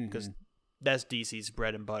think, because that's DC's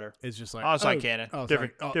bread and butter. It's just like, it's not canon.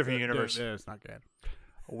 Different universe. It's not canon.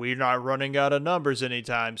 We're not running out of numbers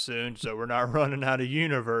anytime soon, so we're not running out of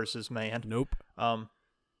universes, man. Nope.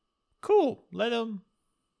 Cool. Let him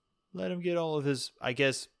get all of his, I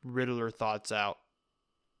guess, Riddler thoughts out.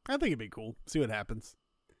 I think it'd be cool. See what happens.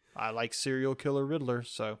 I like serial killer Riddler,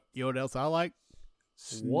 so. You know what else I like?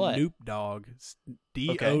 What? Snoop Dogg.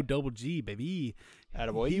 D-O-G-G, baby.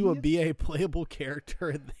 Attaboy. He will be a playable character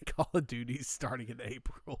in the Call of Duty starting in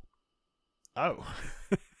April. Oh.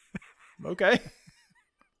 Okay.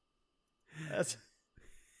 That's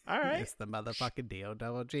all right. It's the motherfucking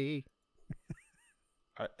D-O-G-G.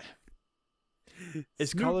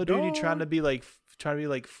 Is Call of Duty trying to be like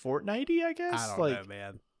Fortnite-y, I guess? I don't know,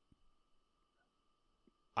 man.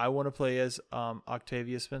 I want to play as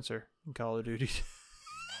Octavia Spencer in Call of Duty.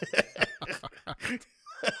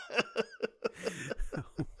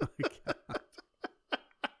 Oh my God.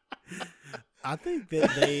 I think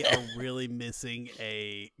that they are really missing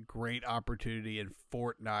a great opportunity in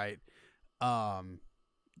Fortnite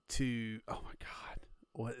to, oh my God,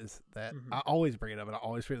 what is that? I always bring it up and I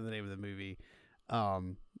always forget the name of the movie.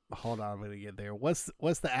 Hold on, I'm going to get there. What's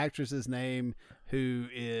the actress's name who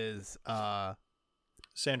is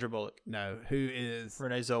Sandra Bullock? No, who is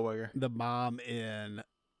Renee Zellweger? The mom in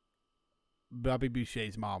Bobby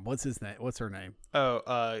Boucher's mom. What's his name? What's her name?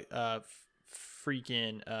 Oh,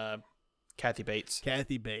 freaking Kathy Bates.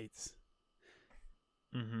 Kathy Bates.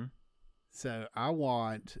 Mm-hmm. So I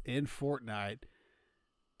want in Fortnite.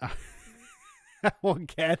 on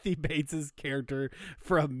Kathy Bates' character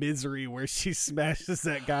from Misery, where she smashes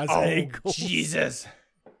that guy's Oh, ankles. Jesus.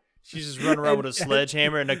 She's just running around with a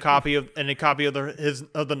sledgehammer and a copy of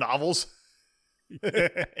the novels. Yeah.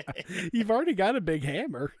 You've already got a big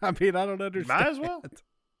hammer. I mean, I don't understand. Might as well.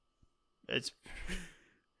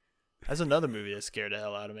 That's another movie that scared the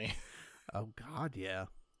hell out of me. Oh God, yeah.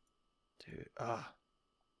 Dude, all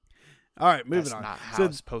right, moving on. That's not how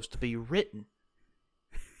it's supposed to be written.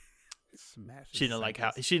 She didn't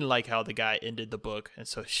like how the guy ended the book, and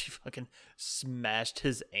so she fucking smashed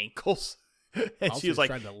his ankles. And she was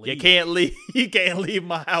like, "You can't leave. You can't leave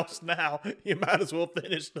my house now. You might as well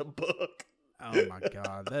finish the book." Oh my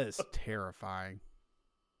God, that is terrifying.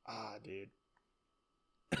 Dude.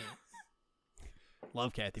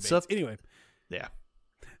 Love Kathy Bates. So, anyway, yeah.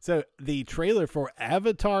 So the trailer for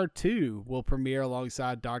Avatar 2 will premiere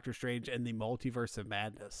alongside Doctor Strange and the Multiverse of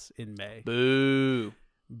Madness in May. Boo.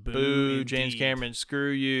 Boo, James Cameron,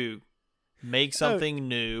 screw you. Make something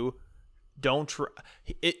new. Don't try.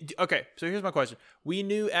 Okay, so here's my question. We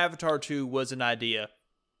knew Avatar 2 was an idea,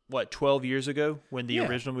 12 years ago when the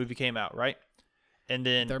original movie came out, right? And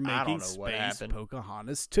then they're making I don't know what happened.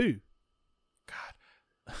 Pocahontas 2.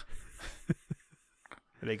 God.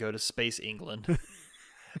 They go to Space England.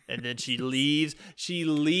 And then she leaves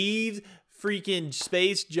freaking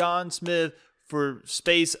Space John Smith for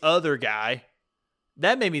Space Other Guy.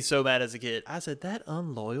 That made me so mad as a kid. I said, that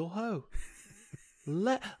unloyal hoe.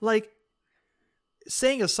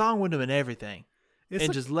 Sang a song with him and everything.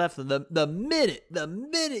 Just left them. The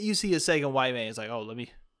minute you see a second white man, it's like, oh, let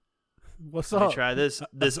me try this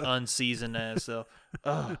unseasoned ass. So,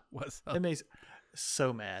 what's up? It makes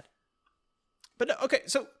so mad. But no, okay,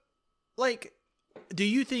 so do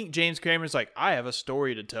you think James Cameron's like, I have a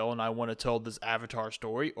story to tell and I want to tell this Avatar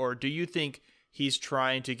story? Or do you think he's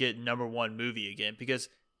trying to get #1 movie again? Because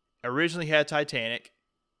originally he had Titanic,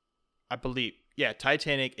 I believe. Yeah,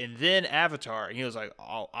 Titanic and then Avatar. And he was like,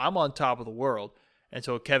 oh, I'm on top of the world.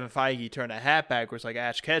 Until Kevin Feige turned a hat backwards like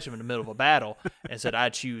Ash Ketchum in the middle of a battle and said, I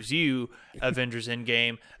choose you, Avengers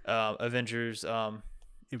Endgame, Avengers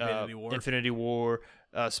Infinity War,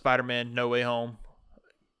 Spider-Man No Way Home,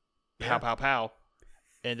 pow, pow, pow.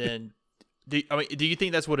 And then, do you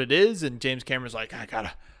think that's what it is? And James Cameron's like, I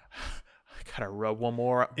gotta rub one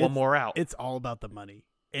more out. It's all about the money.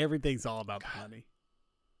 Everything's all about the money.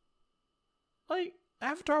 Like,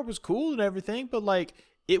 Avatar was cool and everything, but like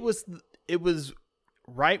it was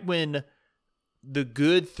right when the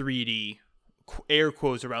good 3D, air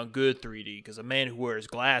quotes around good 3D, because a man who wears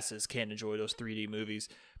glasses can't enjoy those 3D movies.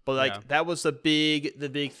 But that was the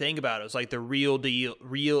big thing about it. It was like the real D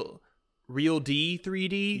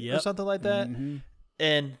 3D or something like that. Mm-hmm.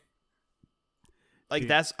 And I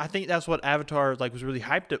think that's what Avatar was really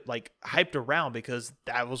hyped around, because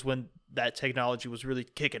that was when that technology was really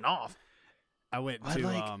kicking off. I went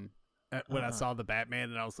to when I saw the Batman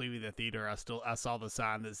and I was leaving the theater, I saw the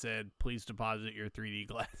sign that said, "Please deposit your 3D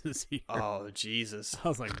glasses here." Oh, Jesus. I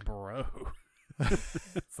was like, bro.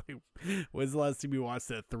 It's like, when's the last time you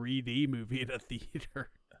watched a 3D movie in a theater?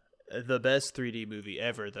 The best 3D movie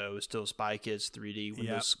ever, though, is still Spy Kids 3D when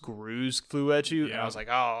those screws flew at you. Yep. And I was like,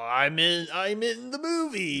 oh, I'm in the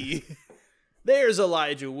movie. There's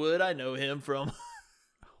Elijah Wood. I know him from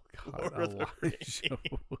Elijah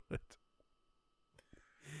Wood.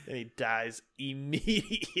 And he dies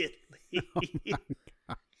immediately. Oh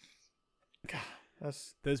my God.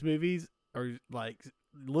 Those movies are like,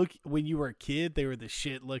 look, when you were a kid, they were the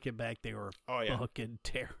shit. Looking back, they were fucking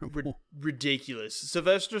terrible. Ridiculous.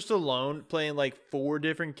 Sylvester Stallone playing 4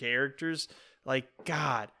 different characters. Like,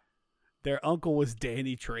 God. Their uncle was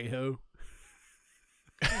Danny Trejo.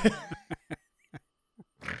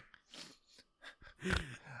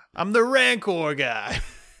 I'm the Rancor guy.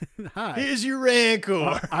 Hi. Here's your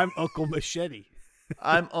Rancor. I'm Uncle Machete.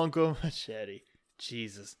 I'm Uncle Machete.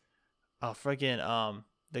 Jesus. Oh, freaking,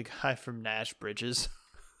 the guy from Nash Bridges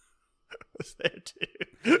was there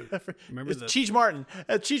too. Remember Cheech Martin.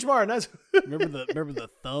 Cheech Martin. That's remember the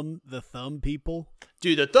thumb people?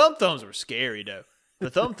 Dude, the thumbs were scary though. The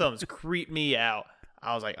thumbs creeped me out.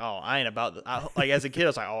 I was like, oh, I ain't about the. As a kid, I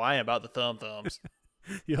was like, oh, I ain't about the thumbs.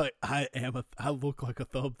 You're like, I look like a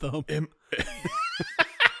thumb.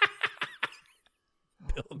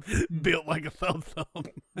 Built like a thumb.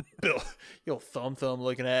 Built, yo, thumb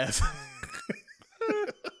looking ass.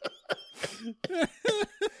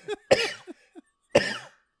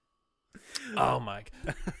 Oh my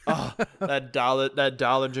God. Oh, that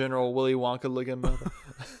Dollar General Willy Wonka looking mother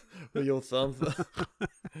with your thumb.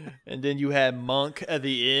 And then you had Monk at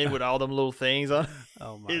the end with all them little things on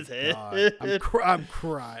my his head. God. I'm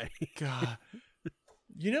crying. God.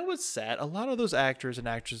 You know what's sad? A lot of those actors and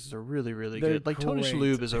actresses are really, really They're good. Like Tony great.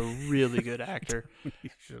 Shalhoub is a really good actor.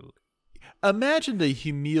 Imagine the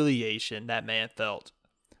humiliation that man felt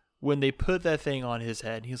when they put that thing on his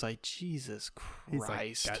head. He's like, Jesus Christ.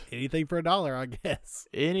 He's like, got anything for $1, I guess.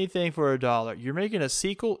 Anything for $1. You're making a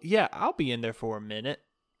sequel? Yeah, I'll be in there for a minute.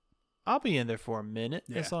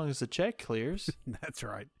 Yeah. As long as the check clears. That's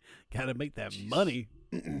right. Got to make that money.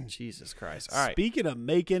 Jesus Christ. All right. Speaking of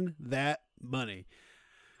making that money,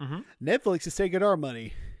 Mhm. Netflix is taking our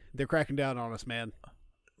money. They're cracking down on us, man.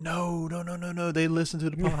 No. They listen to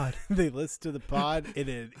the pod. They listened to the pod in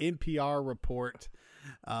an NPR report.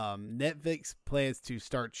 Netflix plans to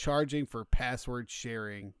start charging for password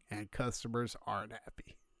sharing, and customers aren't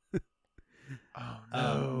happy. Oh,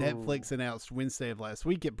 no. Netflix announced Wednesday of last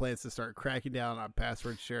week it plans to start cracking down on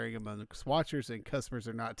password sharing amongst watchers, and customers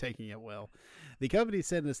are not taking it well. The company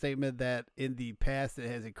said in a statement that in the past it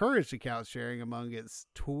has encouraged account sharing among its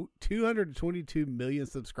 222 million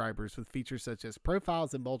subscribers with features such as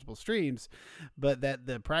profiles and multiple streams, but that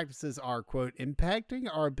the practices are, quote,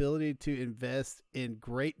 impacting our ability to invest in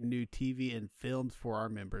great new TV and films for our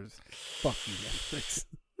members. Fuck you, Netflix.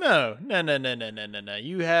 No.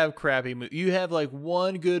 You have crappy You have like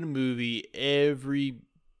one good movie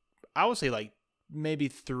I would say like maybe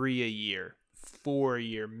 3 a year, 4 a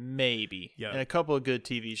year, maybe. Yeah. And a couple of good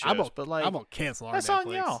TV shows. But like, I'm going to cancel our that's Netflix.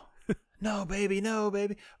 on y'all. No, baby.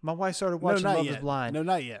 My wife started watching Love is Blind. No,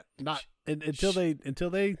 not yet. Not until they,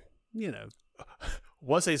 you know.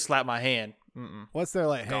 Once they slap my hand. Once they're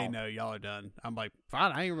like, hey, Gone. no, y'all are done. I'm like,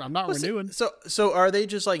 fine, I'm not renewing. So are they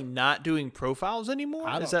just like not doing profiles anymore?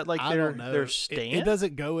 Is that like their stand? It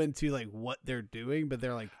doesn't go into like what they're doing, but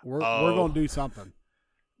they're like, we're gonna do something.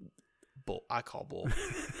 Bull. I call bull.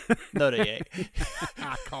 No, they ain't.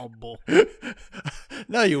 I call bull.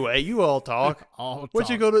 No, you ain't. You all talk. What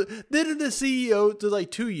you go to? Didn't the CEO to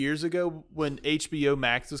like 2 years ago when HBO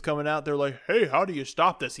Max was coming out? They're like, hey, how do you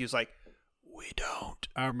stop this? He was like, we don't.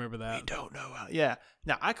 I remember that. We don't know how. Yeah.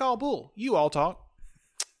 Now I call bull. You all talk.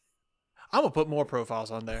 I'm gonna put more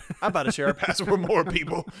profiles on there. I'm about to share our password with more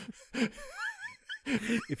people.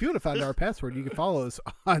 If you want to find our password, you can follow us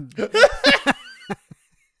on Twitter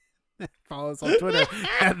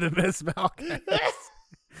at the Best Podcast.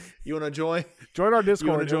 You want to join? Join our Discord.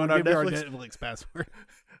 You want to join our give you our Netflix? Netflix password.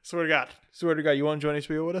 Swear to God, you want to join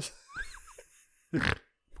HBO with us?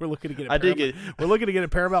 We're looking to get We're looking to get a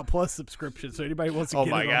Paramount Plus subscription. So anybody wants to Oh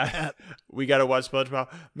get my in God. on that. We got to watch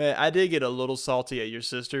SpongeBob. Man, I did get a little salty at your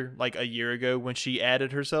sister like a year ago when she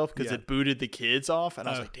added herself because it booted the kids off. And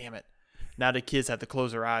I was like, damn it. Now the kids have to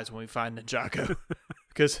close their eyes when we find Ninjago.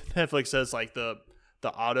 Because Netflix says like the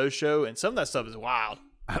auto show and some of that stuff is wild.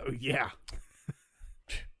 Oh, yeah.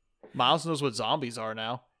 Miles knows what zombies are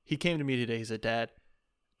now. He came to me today. He said, Dad,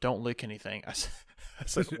 don't lick anything. I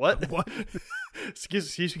said, what? What?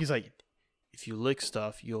 Excuse me. He's like, if you lick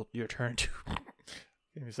stuff, you'll turn into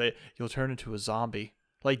you'll turn into a zombie.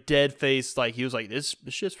 Like dead face, like he was like, this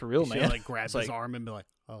shit's for real, man. Like grab his arm and be like,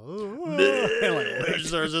 oh, and like,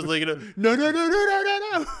 starts just licking it. No. Now you're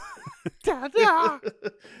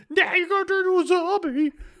gonna turn into a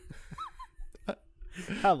zombie.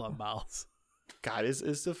 I love Miles. God,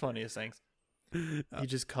 it's the funniest things. He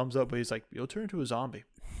just comes up, but he's like, you'll turn into a zombie.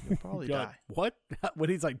 You'll probably die. Like, what? When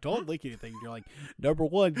he's like, don't lick anything, you're like, number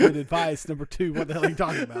one, good advice. Number two, what the hell are you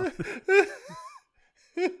talking about?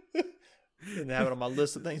 Didn't have it on my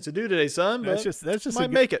list of things to do today, son. That's But just might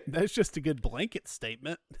make it. That's just a good blanket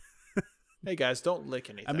statement. Hey guys, don't lick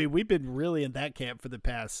anything. I mean, we've been really in that camp for the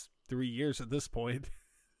past 3 years at this point.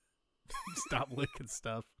 Stop licking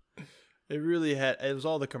stuff. It was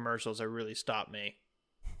all the commercials that really stopped me.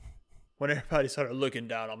 When everybody started looking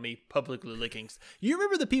down on me, publicly licking. You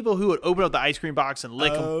remember the people who would open up the ice cream box and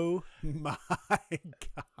lick them? Oh my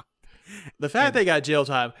God. The fact they got jail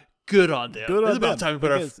time, good on them. Good on It's about them,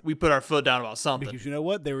 time we put our foot down about something. Because you know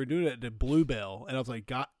what? They were doing it at Bluebell. And I was like,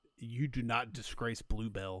 God, you do not disgrace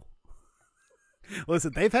Bluebell.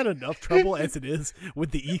 Listen, they've had enough trouble as it is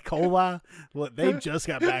with the E. coli. Look, they just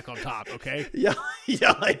got back on top, okay? Yeah,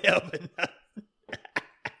 I know. But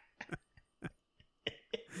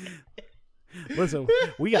Listen,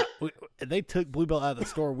 they took Bluebell out of the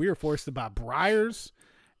store. We were forced to buy Breyers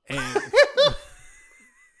and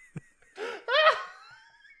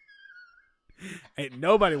ain't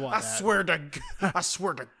nobody want that. I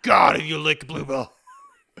swear to God, if you lick Bluebell,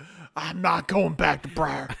 I'm not going back to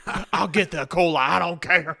Briar. I'll get the cola. I don't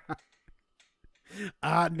care.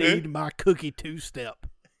 I need my cookie two-step.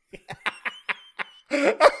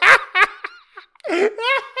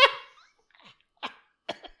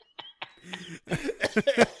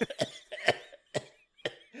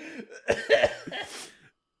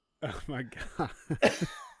 my god.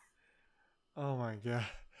 Oh my god.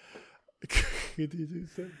 Could you do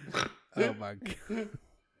so? Oh my god.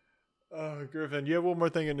 Griffin, you have one more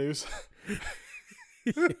thing in news.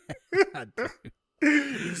 I do.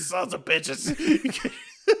 You sons of bitches.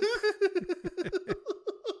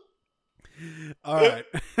 All right.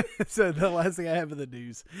 So the last thing I have in the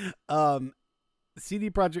news, CD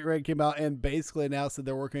Projekt Red came out and basically announced that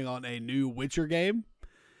they're working on a new Witcher game.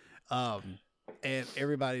 And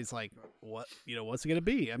everybody's like, what, what's it going to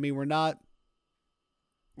be? I mean, we're not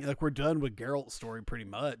we're done with Geralt's story pretty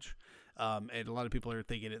much. And a lot of people are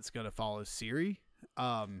thinking it's going to follow Ciri.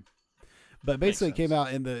 But basically it came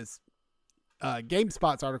out in this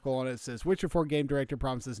GameSpot's article on it. It says Witcher 4 game director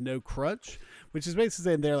promises no crunch, which is basically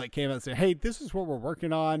saying they're like came out and said, hey, this is what we're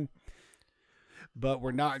working on, but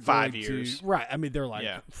we're not 5 going years. to. Right. I mean, they're like,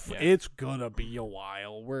 it's going to be a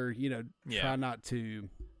while. We're, try not to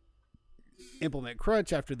implement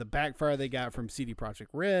crunch after the backfire they got from CD Projekt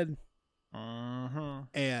Red.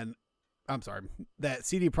 And I'm sorry, that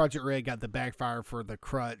CD Projekt Red got the backfire for the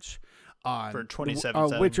crunch on for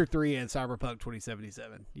 2077. Witcher 3 and Cyberpunk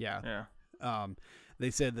 2077. Yeah.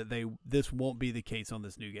 They said that this won't be the case on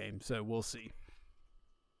this new game, so we'll see.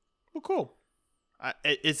 Well, cool.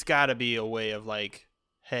 It's got to be a way of like,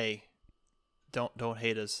 hey, don't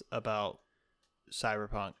hate us about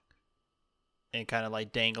Cyberpunk, and kind of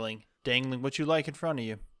like dangling what you like in front of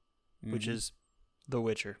you, which is The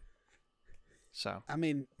Witcher. So I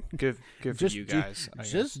mean, good for you guys.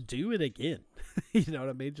 Just do it again. You know what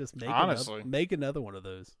I mean? Just make another one of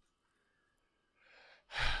those.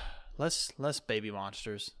 Less baby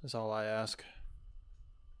monsters is all I ask.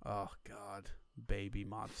 Oh God, baby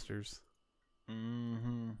monsters.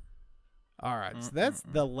 Mm-hmm. All right, so that's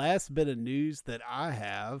the last bit of news that I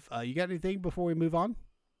have. You got anything before we move on?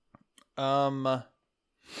 Oh.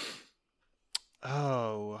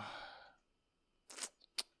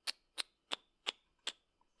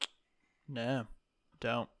 No,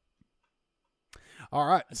 don't. All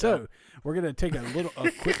right, so we're going to take a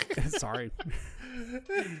quick, sorry.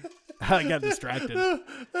 I got distracted.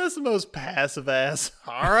 That's the most passive ass.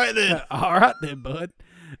 All right then. All right then, bud.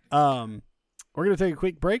 We're going to take a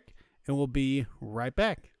quick break and we'll be right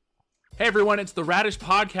back. Hey everyone, it's the Radish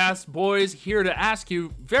Podcast Boys here to ask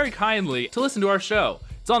you very kindly to listen to our show.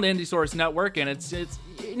 It's on the Indie Source Network, and it's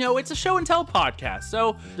a show and tell podcast.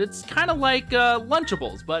 So it's kind of like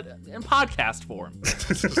Lunchables, but in podcast form.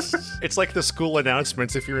 It's like the school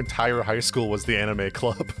announcements if your entire high school was the anime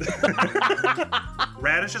club.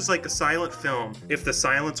 Radish is like a silent film if the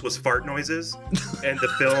silence was fart noises and the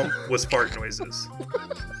film was fart noises.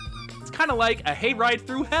 It's kind of like a hayride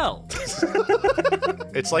through hell.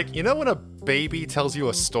 It's like, when a baby tells you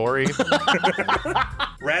a story?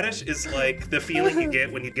 Radish is like the feeling you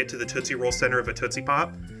get when you get to the Tootsie Roll center of a Tootsie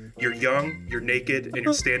Pop. You're young, you're naked, and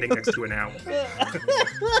you're standing next to an owl.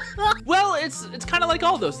 Well, it's kind of like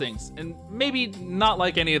all those things, and maybe not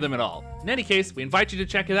like any of them at all. In any case, we invite you to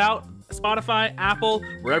check it out. Spotify, Apple,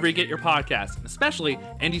 wherever you get your podcasts, and especially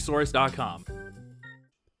indiesource.com.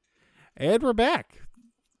 And we're back.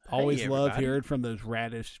 Always Hey, love everybody. hearing from those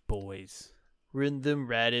Radish boys. We're in them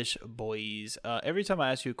Radish Boys. Every time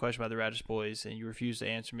I ask you a question about the Radish Boys and you refuse to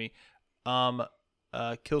answer me,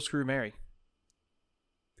 kill, screw, marry.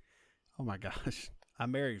 Oh my gosh. I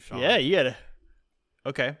married Sean. Yeah, you gotta.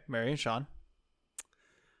 Okay, Mary and Sean.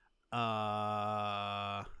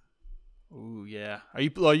 Ooh, yeah. Are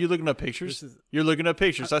you looking up pictures? You're looking up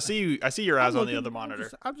pictures. I see you. I see your eyes on the other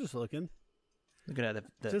monitor. I'm just looking. Looking at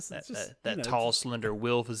that just, tall, slender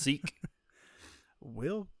Will physique.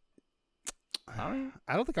 Will? I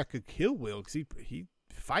don't think I could kill Will because he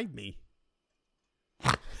fight me.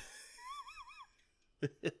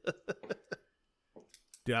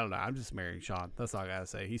 Dude, I don't know. I'm just marrying Sean. That's all I gotta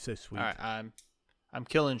say. He's so sweet. All right, I'm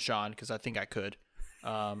killing Sean because I think I could.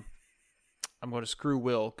 I'm going to screw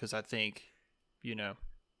Will because I think, it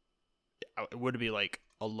would be like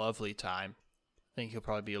a lovely time. I think he'll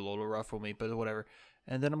probably be a little rough with me, but whatever.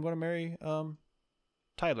 And then I'm going to marry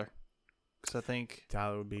Tyler because I think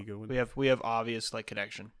Tyler would be a good one. we have obvious like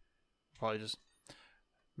connection. Probably just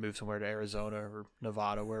move somewhere to Arizona or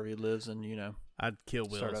Nevada, wherever he lives, and I'd kill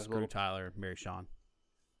Will, start a screw little- Tyler, marry Sean.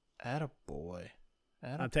 Attaboy.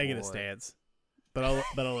 I'm taking a stance, but I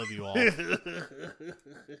love you all.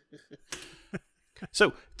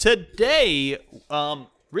 So today,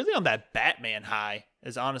 really on that Batman high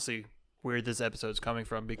is honestly where this episode's coming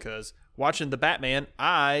from, because watching the Batman,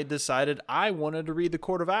 I decided I wanted to read The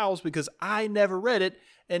Court of Owls because I never read it,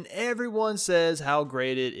 and everyone says how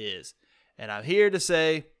great it is. And I'm here to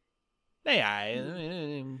say, hey,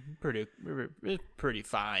 it's pretty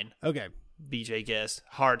fine. Okay. BJ guessed.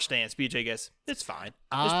 Hard stance, BJ guessed. It's fine.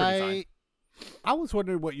 It's pretty fine. I was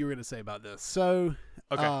wondering what you were going to say about this. So,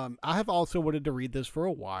 Okay. I have also wanted to read this for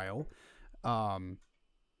a while.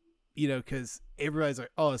 Because everybody's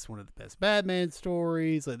like, oh, it's one of the best Batman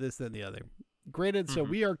stories, like this, that, and the other. Granted, so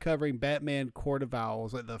we are covering Batman Court of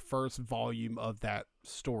Owls, like the first volume of that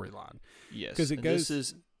storyline. Yes. Because This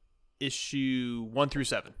is issue 1 through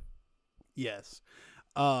 7. Yes.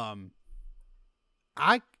 I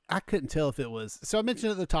couldn't tell if it was. So I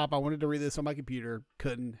mentioned at the top I wanted to read this on my computer.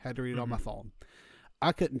 Couldn't. Had to read it on my phone.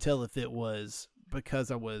 I couldn't tell if it was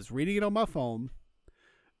because I was reading it on my phone,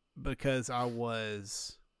 because I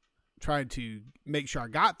was trying to make sure I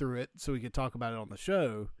got through it so we could talk about it on the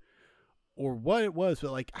show, or what it was.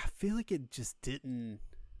 But like, I feel like it just didn't.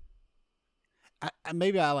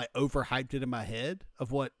 Maybe I like overhyped it in my head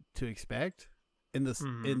of what to expect in this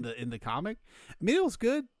in the comic. I mean, it was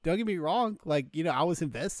good. Don't get me wrong. Like, I was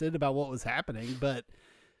invested about what was happening, but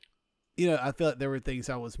I feel like there were things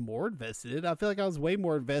I was more invested in. I feel like I was way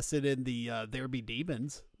more invested in the There Be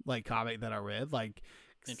Demons like comic that I read. Like,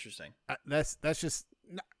 Interesting. That's just.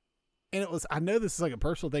 And it was. I know this is like a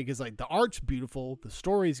personal thing because like the art's beautiful, the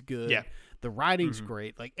story's good, Yeah. the writing's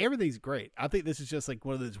great, like everything's great. I think this is just like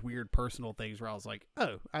one of those weird personal things where I was like,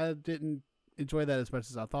 oh, I didn't enjoy that as much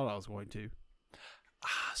as I thought I was going to.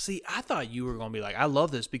 See, I thought you were going to be like, I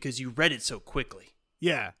love this because you read it so quickly.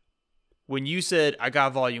 Yeah. When you said, I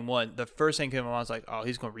got volume 1, the first thing came to my mind, I was like, oh,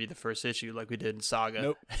 he's going to read the first issue like we did in Saga.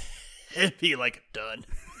 Nope. And be like, done.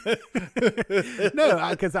 No,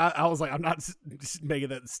 because I was like, I'm not just making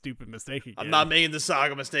that stupid mistake again. I'm not making the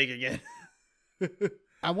Saga mistake again.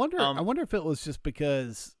 I wonder if it was just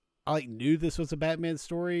because I like knew this was a Batman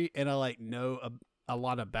story and I like know a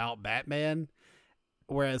lot about Batman.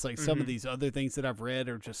 Whereas like some of these other things that I've read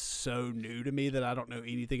are just so new to me that I don't know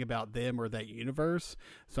anything about them or that universe.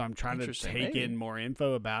 So I'm trying to take in more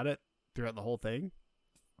info about it throughout the whole thing.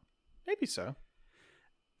 Maybe so.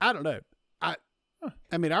 I don't know.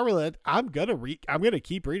 I mean, I'm gonna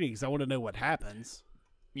keep reading because I want to know what happens.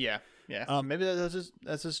 Yeah. Maybe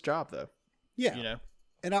that's his job though. Yeah.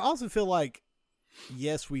 And I also feel like,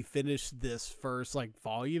 yes, we finished this first like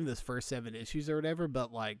volume, this first 7 issues or whatever,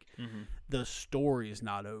 but like the story is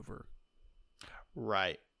not over.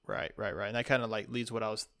 Right. And that kind of like leads what I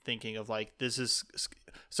was thinking of. Like, this is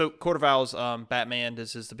so Court of Owls, Batman.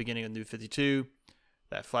 This is the beginning of New 52,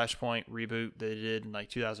 that Flashpoint reboot they did in like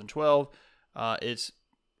 2012. It's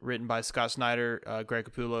written by Scott Snyder, Greg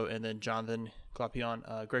Capullo, and then Jonathan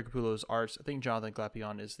Glapion. Greg Capullo's arts. I think Jonathan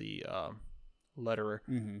Glapion is the letterer,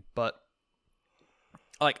 but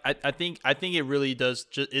like I think it really does.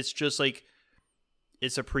 It's just like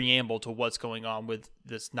it's a preamble to what's going on with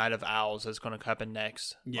this Night of Owls that's going to happen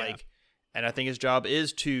next. Yeah. Like, and I think his job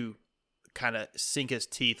is to kind of sink his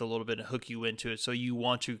teeth a little bit and hook you into it, so you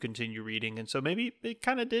want to continue reading. And so maybe it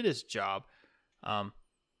kind of did his job.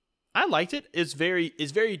 I liked it. It's very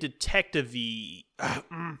detective-y.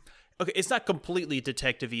 Okay, it's not completely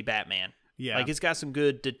detective-y Batman. Yeah. Like, it's got some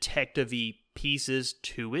good detective-y pieces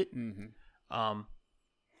to it.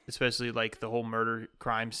 Especially like the whole murder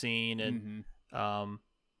crime scene and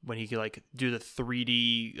when he could like do the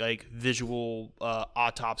 3D like visual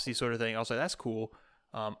autopsy sort of thing. I was like, that's cool.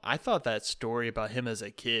 I thought that story about him as a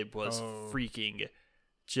kid was freaking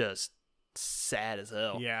just sad as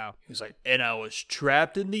hell. Yeah. He was like, and I was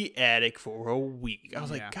trapped in the attic for a week. I was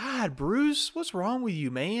like, God, Bruce, what's wrong with you,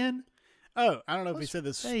 man? Oh, I don't know if he said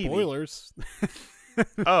the spoilers.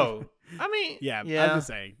 Oh, I mean, yeah, I'm just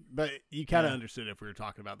saying. But you kind of understood if we were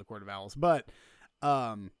talking about the Court of Owls. But,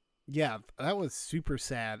 yeah, that was super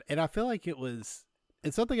sad. And I feel like it's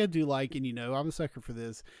something I do like, and I'm a sucker for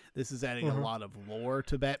this. This is adding a lot of lore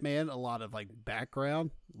to Batman, a lot of like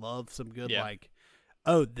background. Love some good like,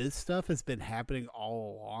 oh, this stuff has been happening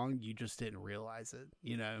all along. You just didn't realize it,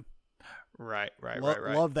 Right.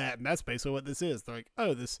 Love that. And that's basically what this is. They're like,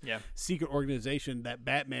 oh, this secret organization that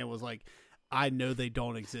Batman was like, I know they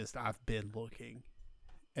don't exist. I've been looking.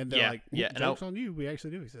 And they're like, joke's on you. We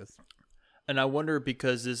actually do exist. And I wonder,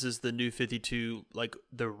 because this is the New 52, like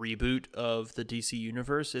the reboot of the DC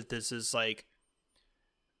universe, if this is like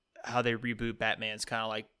how they reboot Batman's kind of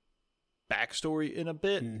like backstory in a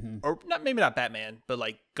bit, or maybe not Batman, but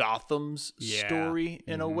like Gotham's story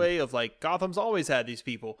in a way of like Gotham's always had these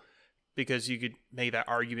people, because you could make that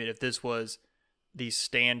argument if this was the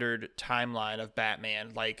standard timeline of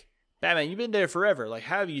Batman, like Batman, you've been there forever. Like,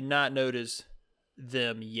 how have you not noticed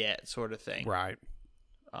them yet, sort of thing? Right.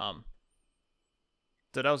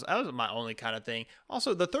 So that was my only kind of thing.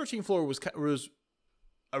 Also, the 13th floor was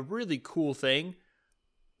a really cool thing,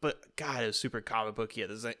 but God, it was super comic booky at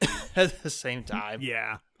the same at the same time.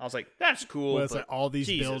 Yeah. I was like, that's cool. Well, it's but like all these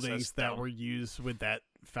Jesus, buildings that's that dumb. were used with that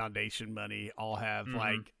foundation money all have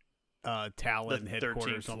like Talon The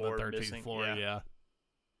headquarters 13th on the floor 13th missing, floor. yeah.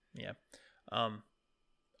 Yeah. Yeah.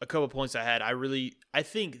 A couple of points I had. I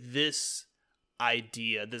think this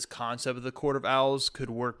idea, this concept of the Court of Owls could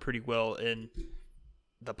work pretty well in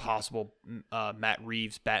the possible Matt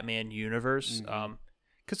Reeves Batman universe.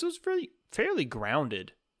 Because it was fairly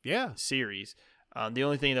grounded Yeah. series. The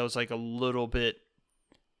only thing that was like a little bit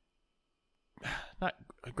not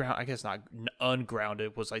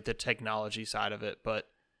ungrounded was like the technology side of it, but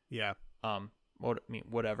Yeah.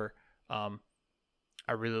 whatever.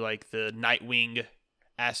 I really like the Nightwing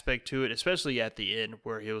aspect to it, especially at the end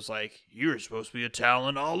where he was like, "You're supposed to be a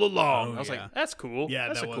Talon all along." Oh, I was yeah. like, "That's cool." Yeah,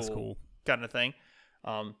 That's that a was cool. kind of thing.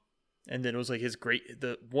 And then it was like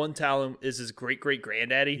the one Talon is his great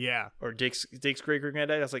granddaddy. Yeah. Or Dick's great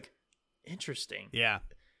granddaddy. I was like, interesting. Yeah.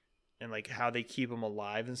 And like how they keep him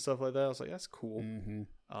alive and stuff like that. I was like, that's cool. Mm-hmm.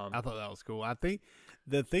 I thought that was cool. I think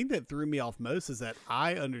the thing that threw me off most is that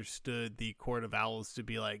I understood the Court of Owls to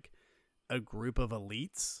be like a group of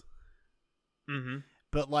elites. Mm-hmm.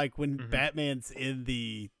 But like when Batman's in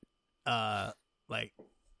the like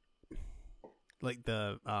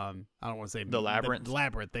the I don't want to say The labyrinth. the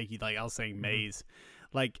labyrinth, thank you. Like I was saying maze.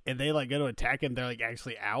 Like and they like go to attack him, they're like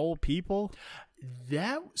actually owl people.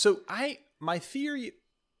 My theory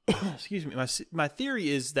excuse me, my theory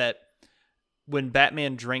is that when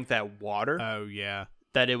Batman drank that water, Oh yeah.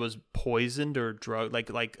 that it was poisoned or drugged,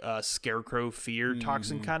 like a scarecrow fear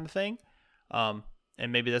toxin kind of thing.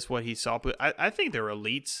 And maybe that's what he saw. But I think they're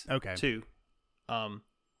elites Okay. too.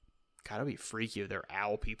 Gotta be freaky if they're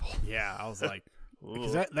owl people. Yeah, I was like,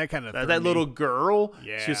 because Ugh. that kind of that little girl,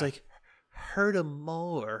 Yeah. she was like, hurt him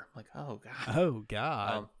more. I'm like, oh God. Oh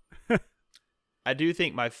God. I do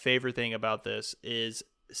think my favorite thing about this is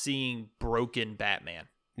seeing broken Batman.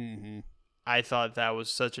 Mm-hmm. I thought that was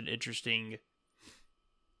such an interesting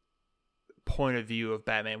point of view of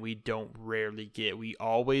Batman we don't rarely get. We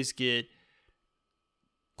always get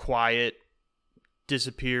quiet,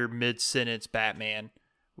 disappear mid-sentence Batman.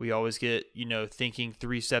 We always get, thinking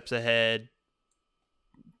 3 steps ahead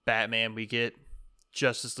Batman. We get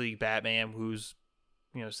Justice League Batman, who's,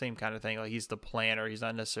 same kind of thing. Like, he's the planner. He's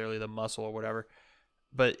not necessarily the muscle or whatever.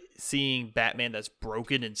 But seeing Batman that's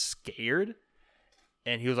broken and scared,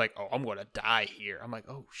 and he was like, "Oh, I'm going to die here." I'm like,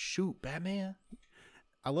 "Oh, shoot, Batman."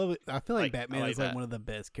 I love it. I feel like Like, Batman I like is like that. one of the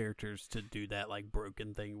best characters to do that like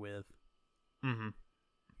broken thing with. Mm-hmm.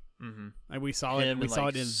 Mm-hmm. And we saw it. Him We and, saw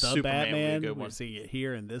like, it in the Superman would be a Batman. good We're one. seeing it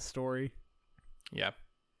here in this story. Yeah.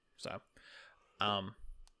 So,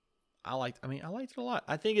 I liked it a lot.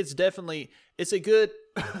 I think it's a good,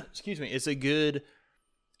 excuse me, it's a good,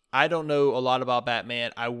 I don't know a lot about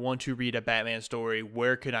Batman. I want to read a Batman story.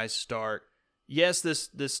 Where can I start? Yes, this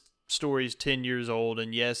story is 10 years old,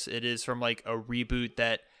 and yes, it is from like a reboot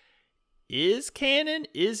that is canon,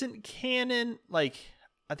 isn't canon. Like,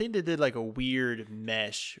 I think they did like a weird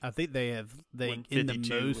mesh. I think they When in the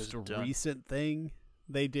 52 most was done. recent thing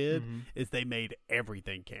they did Mhm. is they made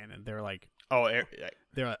everything canon. They're like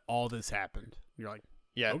all this happened. You're like,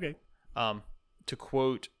 yeah. okay. To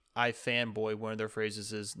quote iFanboy, one of their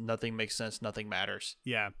phrases is "Nothing makes sense, nothing matters."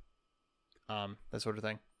 Yeah. That sort of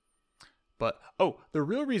thing. But the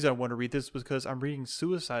real reason I want to read this was because I'm reading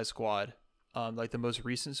Suicide Squad, like the most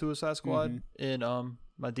recent Suicide Squad in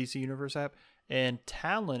my DC Universe app, and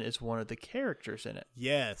Talon is one of the characters in it.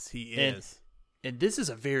 Yes, he And- is. And this is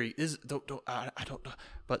a very I don't know,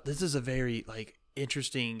 but this is a very like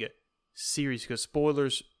interesting series because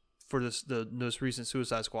spoilers for the most recent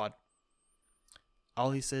Suicide Squad.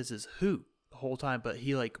 All he says is "who" the whole time, but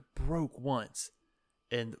he like broke once,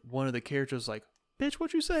 and one of the characters was like, "Bitch,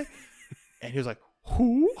 what'd you say?" And he was like,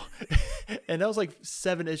 "Who?" And that was like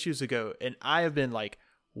 7 issues ago, and I have been like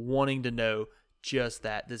wanting to know just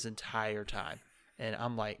that this entire time. And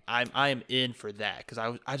I'm like, I am in for that because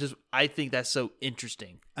I think that's so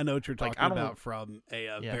interesting. I know what you're Like, talking I don't- about from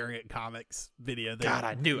a Variant Comics video. God,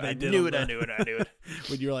 I knew it. they I did knew on it. I the- knew it. I knew it.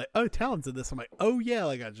 When you're like, "Oh, Talon's in this," I'm like, "Oh yeah!"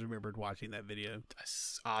 Like I just remembered watching that video.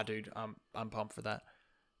 Dude, I'm pumped for that.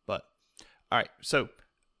 But all right, so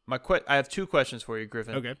I have 2 questions for you,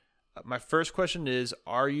 Griffin. Okay. My first question is: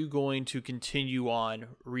 are you going to continue on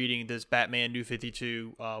reading this Batman New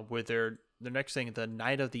 52 with their next thing, the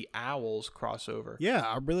Night of the Owls crossover? Yeah,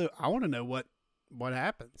 I want to know what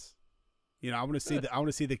happens. I want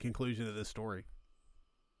to see the conclusion of this story.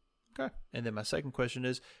 Okay. And then my second question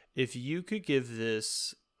is: if you could give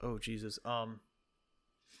this, oh Jesus, out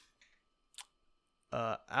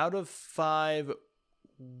of 5,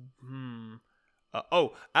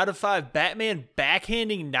 Out of 5, Batman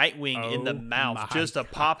backhanding Nightwing in the Oh mouth my just to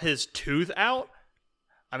pop his tooth out.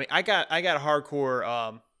 I mean, I got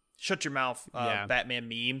hardcore shut your mouth Batman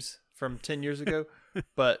memes from 10 years ago,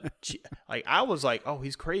 but like I was like, oh,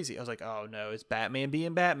 he's crazy. I was like, oh no, it's Batman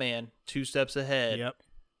being Batman, 2 steps ahead. Yep.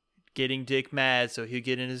 Getting Dick mad, so he'll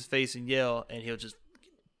get in his face and yell, and he'll just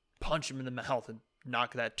punch him in the mouth and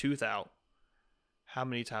knock that tooth out. How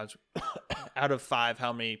many times out of 5?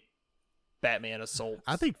 How many Batman assaults?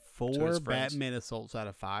 I think to 4 his friends? Batman assaults out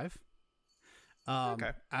of 5.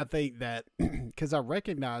 Okay. I think that because I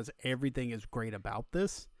recognize everything is great about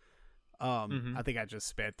this. I think I just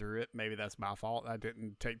sped through it. Maybe that's my fault. I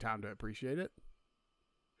didn't take time to appreciate it.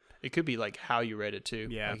 It could be like how you read it too.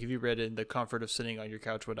 Yeah. Like if you read it in the comfort of sitting on your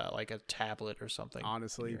couch without like a tablet or something.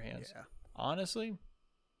 Honestly, in your hands. yeah. Honestly,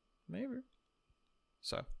 maybe.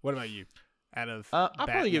 So. What about you? Out of I'll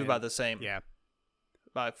probably give Batman? about the same. Yeah.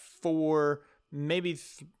 About 4, maybe.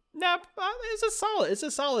 It's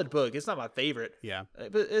a solid book. It's not my favorite. Yeah.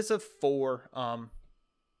 But it's a 4.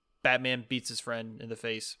 Batman beats his friend in the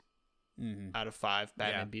face. Out of 5,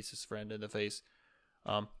 Batman beats his friend in the face.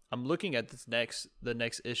 I'm looking at the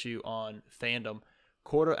next issue on Fandom,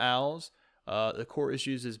 Court of Owls. The core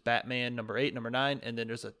issues is Batman number 8, number 9, and then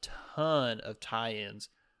there's a ton of tie-ins.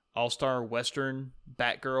 All-Star Western,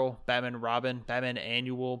 Batgirl, Batman and Robin, Batman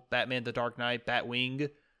Annual, Batman the Dark Knight, Batwing,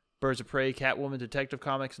 Birds of Prey, Catwoman, Detective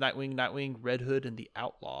Comics, Nightwing, Red Hood, and the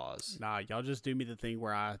Outlaws. Nah, y'all just do me the thing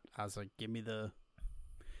where I was like, let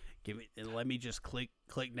me just click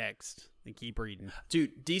next and keep reading.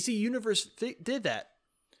 Dude, DC Universe did that.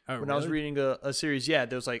 Oh, when I was reading a series, there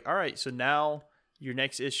was like, all right, so now your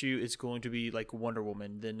next issue is going to be like Wonder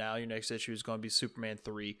Woman. Then now your next issue is going to be Superman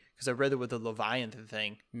 3. Because I read it with the Leviathan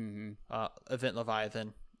thing, Event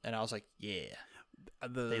Leviathan, and I was like, yeah.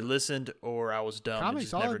 They listened or I was dumb and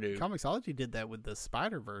just never knew. Comixology did that with the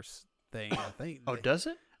Spider-Verse thing, I think. Does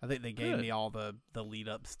it? I think they gave Good. me all the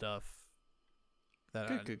lead-up stuff.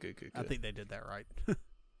 Good. I think they did that right.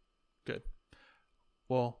 Good.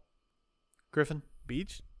 Well, Griffin,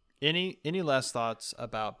 Beach? any last thoughts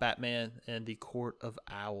about Batman and the Court of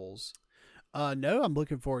Owls? No, I'm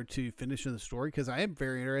looking forward to finishing the story because I am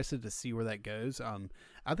very interested to see where that goes.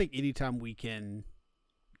 I think anytime we can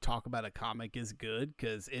talk about a comic is good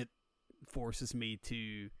because it forces me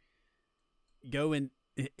to go in.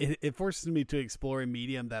 It forces me to explore a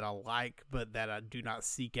medium that I like, but that I do not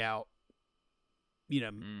seek out.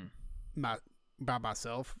 By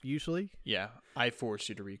myself usually. Yeah, I force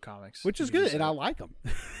you to read comics, which is good, and I like them.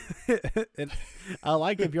 And I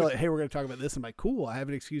like if you're like, hey, we're going to talk about this. I'm like, cool. I have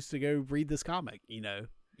an excuse to go read this comic. Yeah.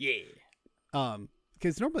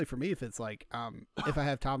 Because normally for me, if it's like, if I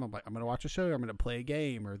have time, I'm like, I'm going to watch a show, I'm going to play a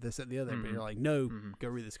game, or this and the other. But you're like, no, go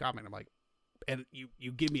read this comic. And I'm like, and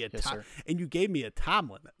you give me a time, and you gave me a time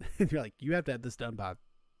limit. And you're like, you have to have this done by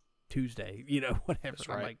Tuesday. Whatever. That's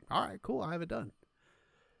I'm right. like, all right, cool. I have it done.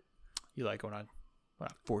 You like when I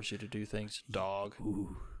force you to do things, dog.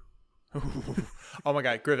 Ooh. Oh my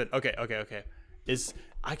God, Griffin. Okay.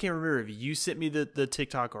 I can't remember if you sent me the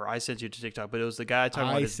TikTok or I sent you to TikTok, but it was the guy talking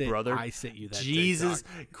about his brother. I sent you that. Jesus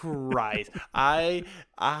TikTok. Christ! I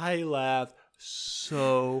laughed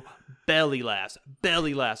so belly laughs.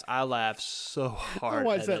 I laughed so hard. I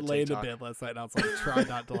watched at that lay in the TikTok. bed last night, and I was like, trying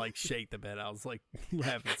not to like shake the bed. I was like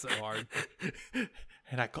laughing so hard.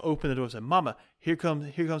 And I opened the door and said, "Mama, here comes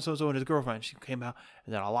so-and-so and his girlfriend." She came out,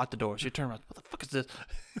 and then I locked the door. She turned around, "What the fuck is this?"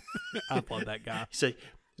 I love that guy. He said,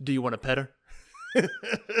 "Do you want to pet her?"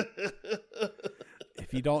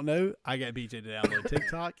 If you don't know, I got BJ to download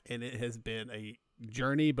TikTok, and it has been a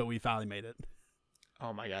journey, but we finally made it.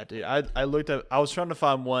 Oh my God, dude! I looked at. I was trying to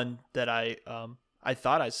find one that I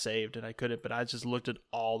thought I saved and I couldn't, but I just looked at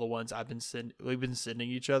all the ones we've been sending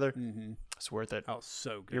each other. Mm-hmm. It's worth it. Oh,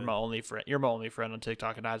 so good. You're my only friend. You're my only friend on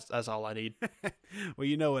TikTok, and that's all I need. Well,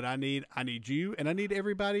 you know what I need? I need you, and I need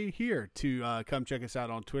everybody here to come check us out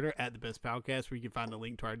on Twitter at The Best Podcast, where you can find a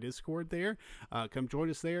link to our Discord there. Come join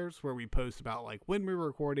us there. It's where we post about like when we're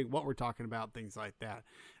recording, what we're talking about, things like that.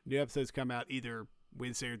 New episodes come out either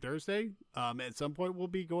Wednesday or Thursday. At some point, we'll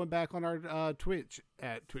be going back on our Twitch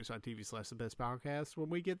at twitch.tv/The Best Podcast when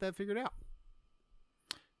we get that figured out.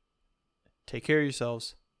 Take care of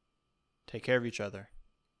yourselves. Take care of each other.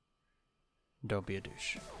 Don't be a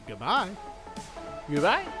douche. Goodbye.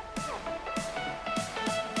 Goodbye.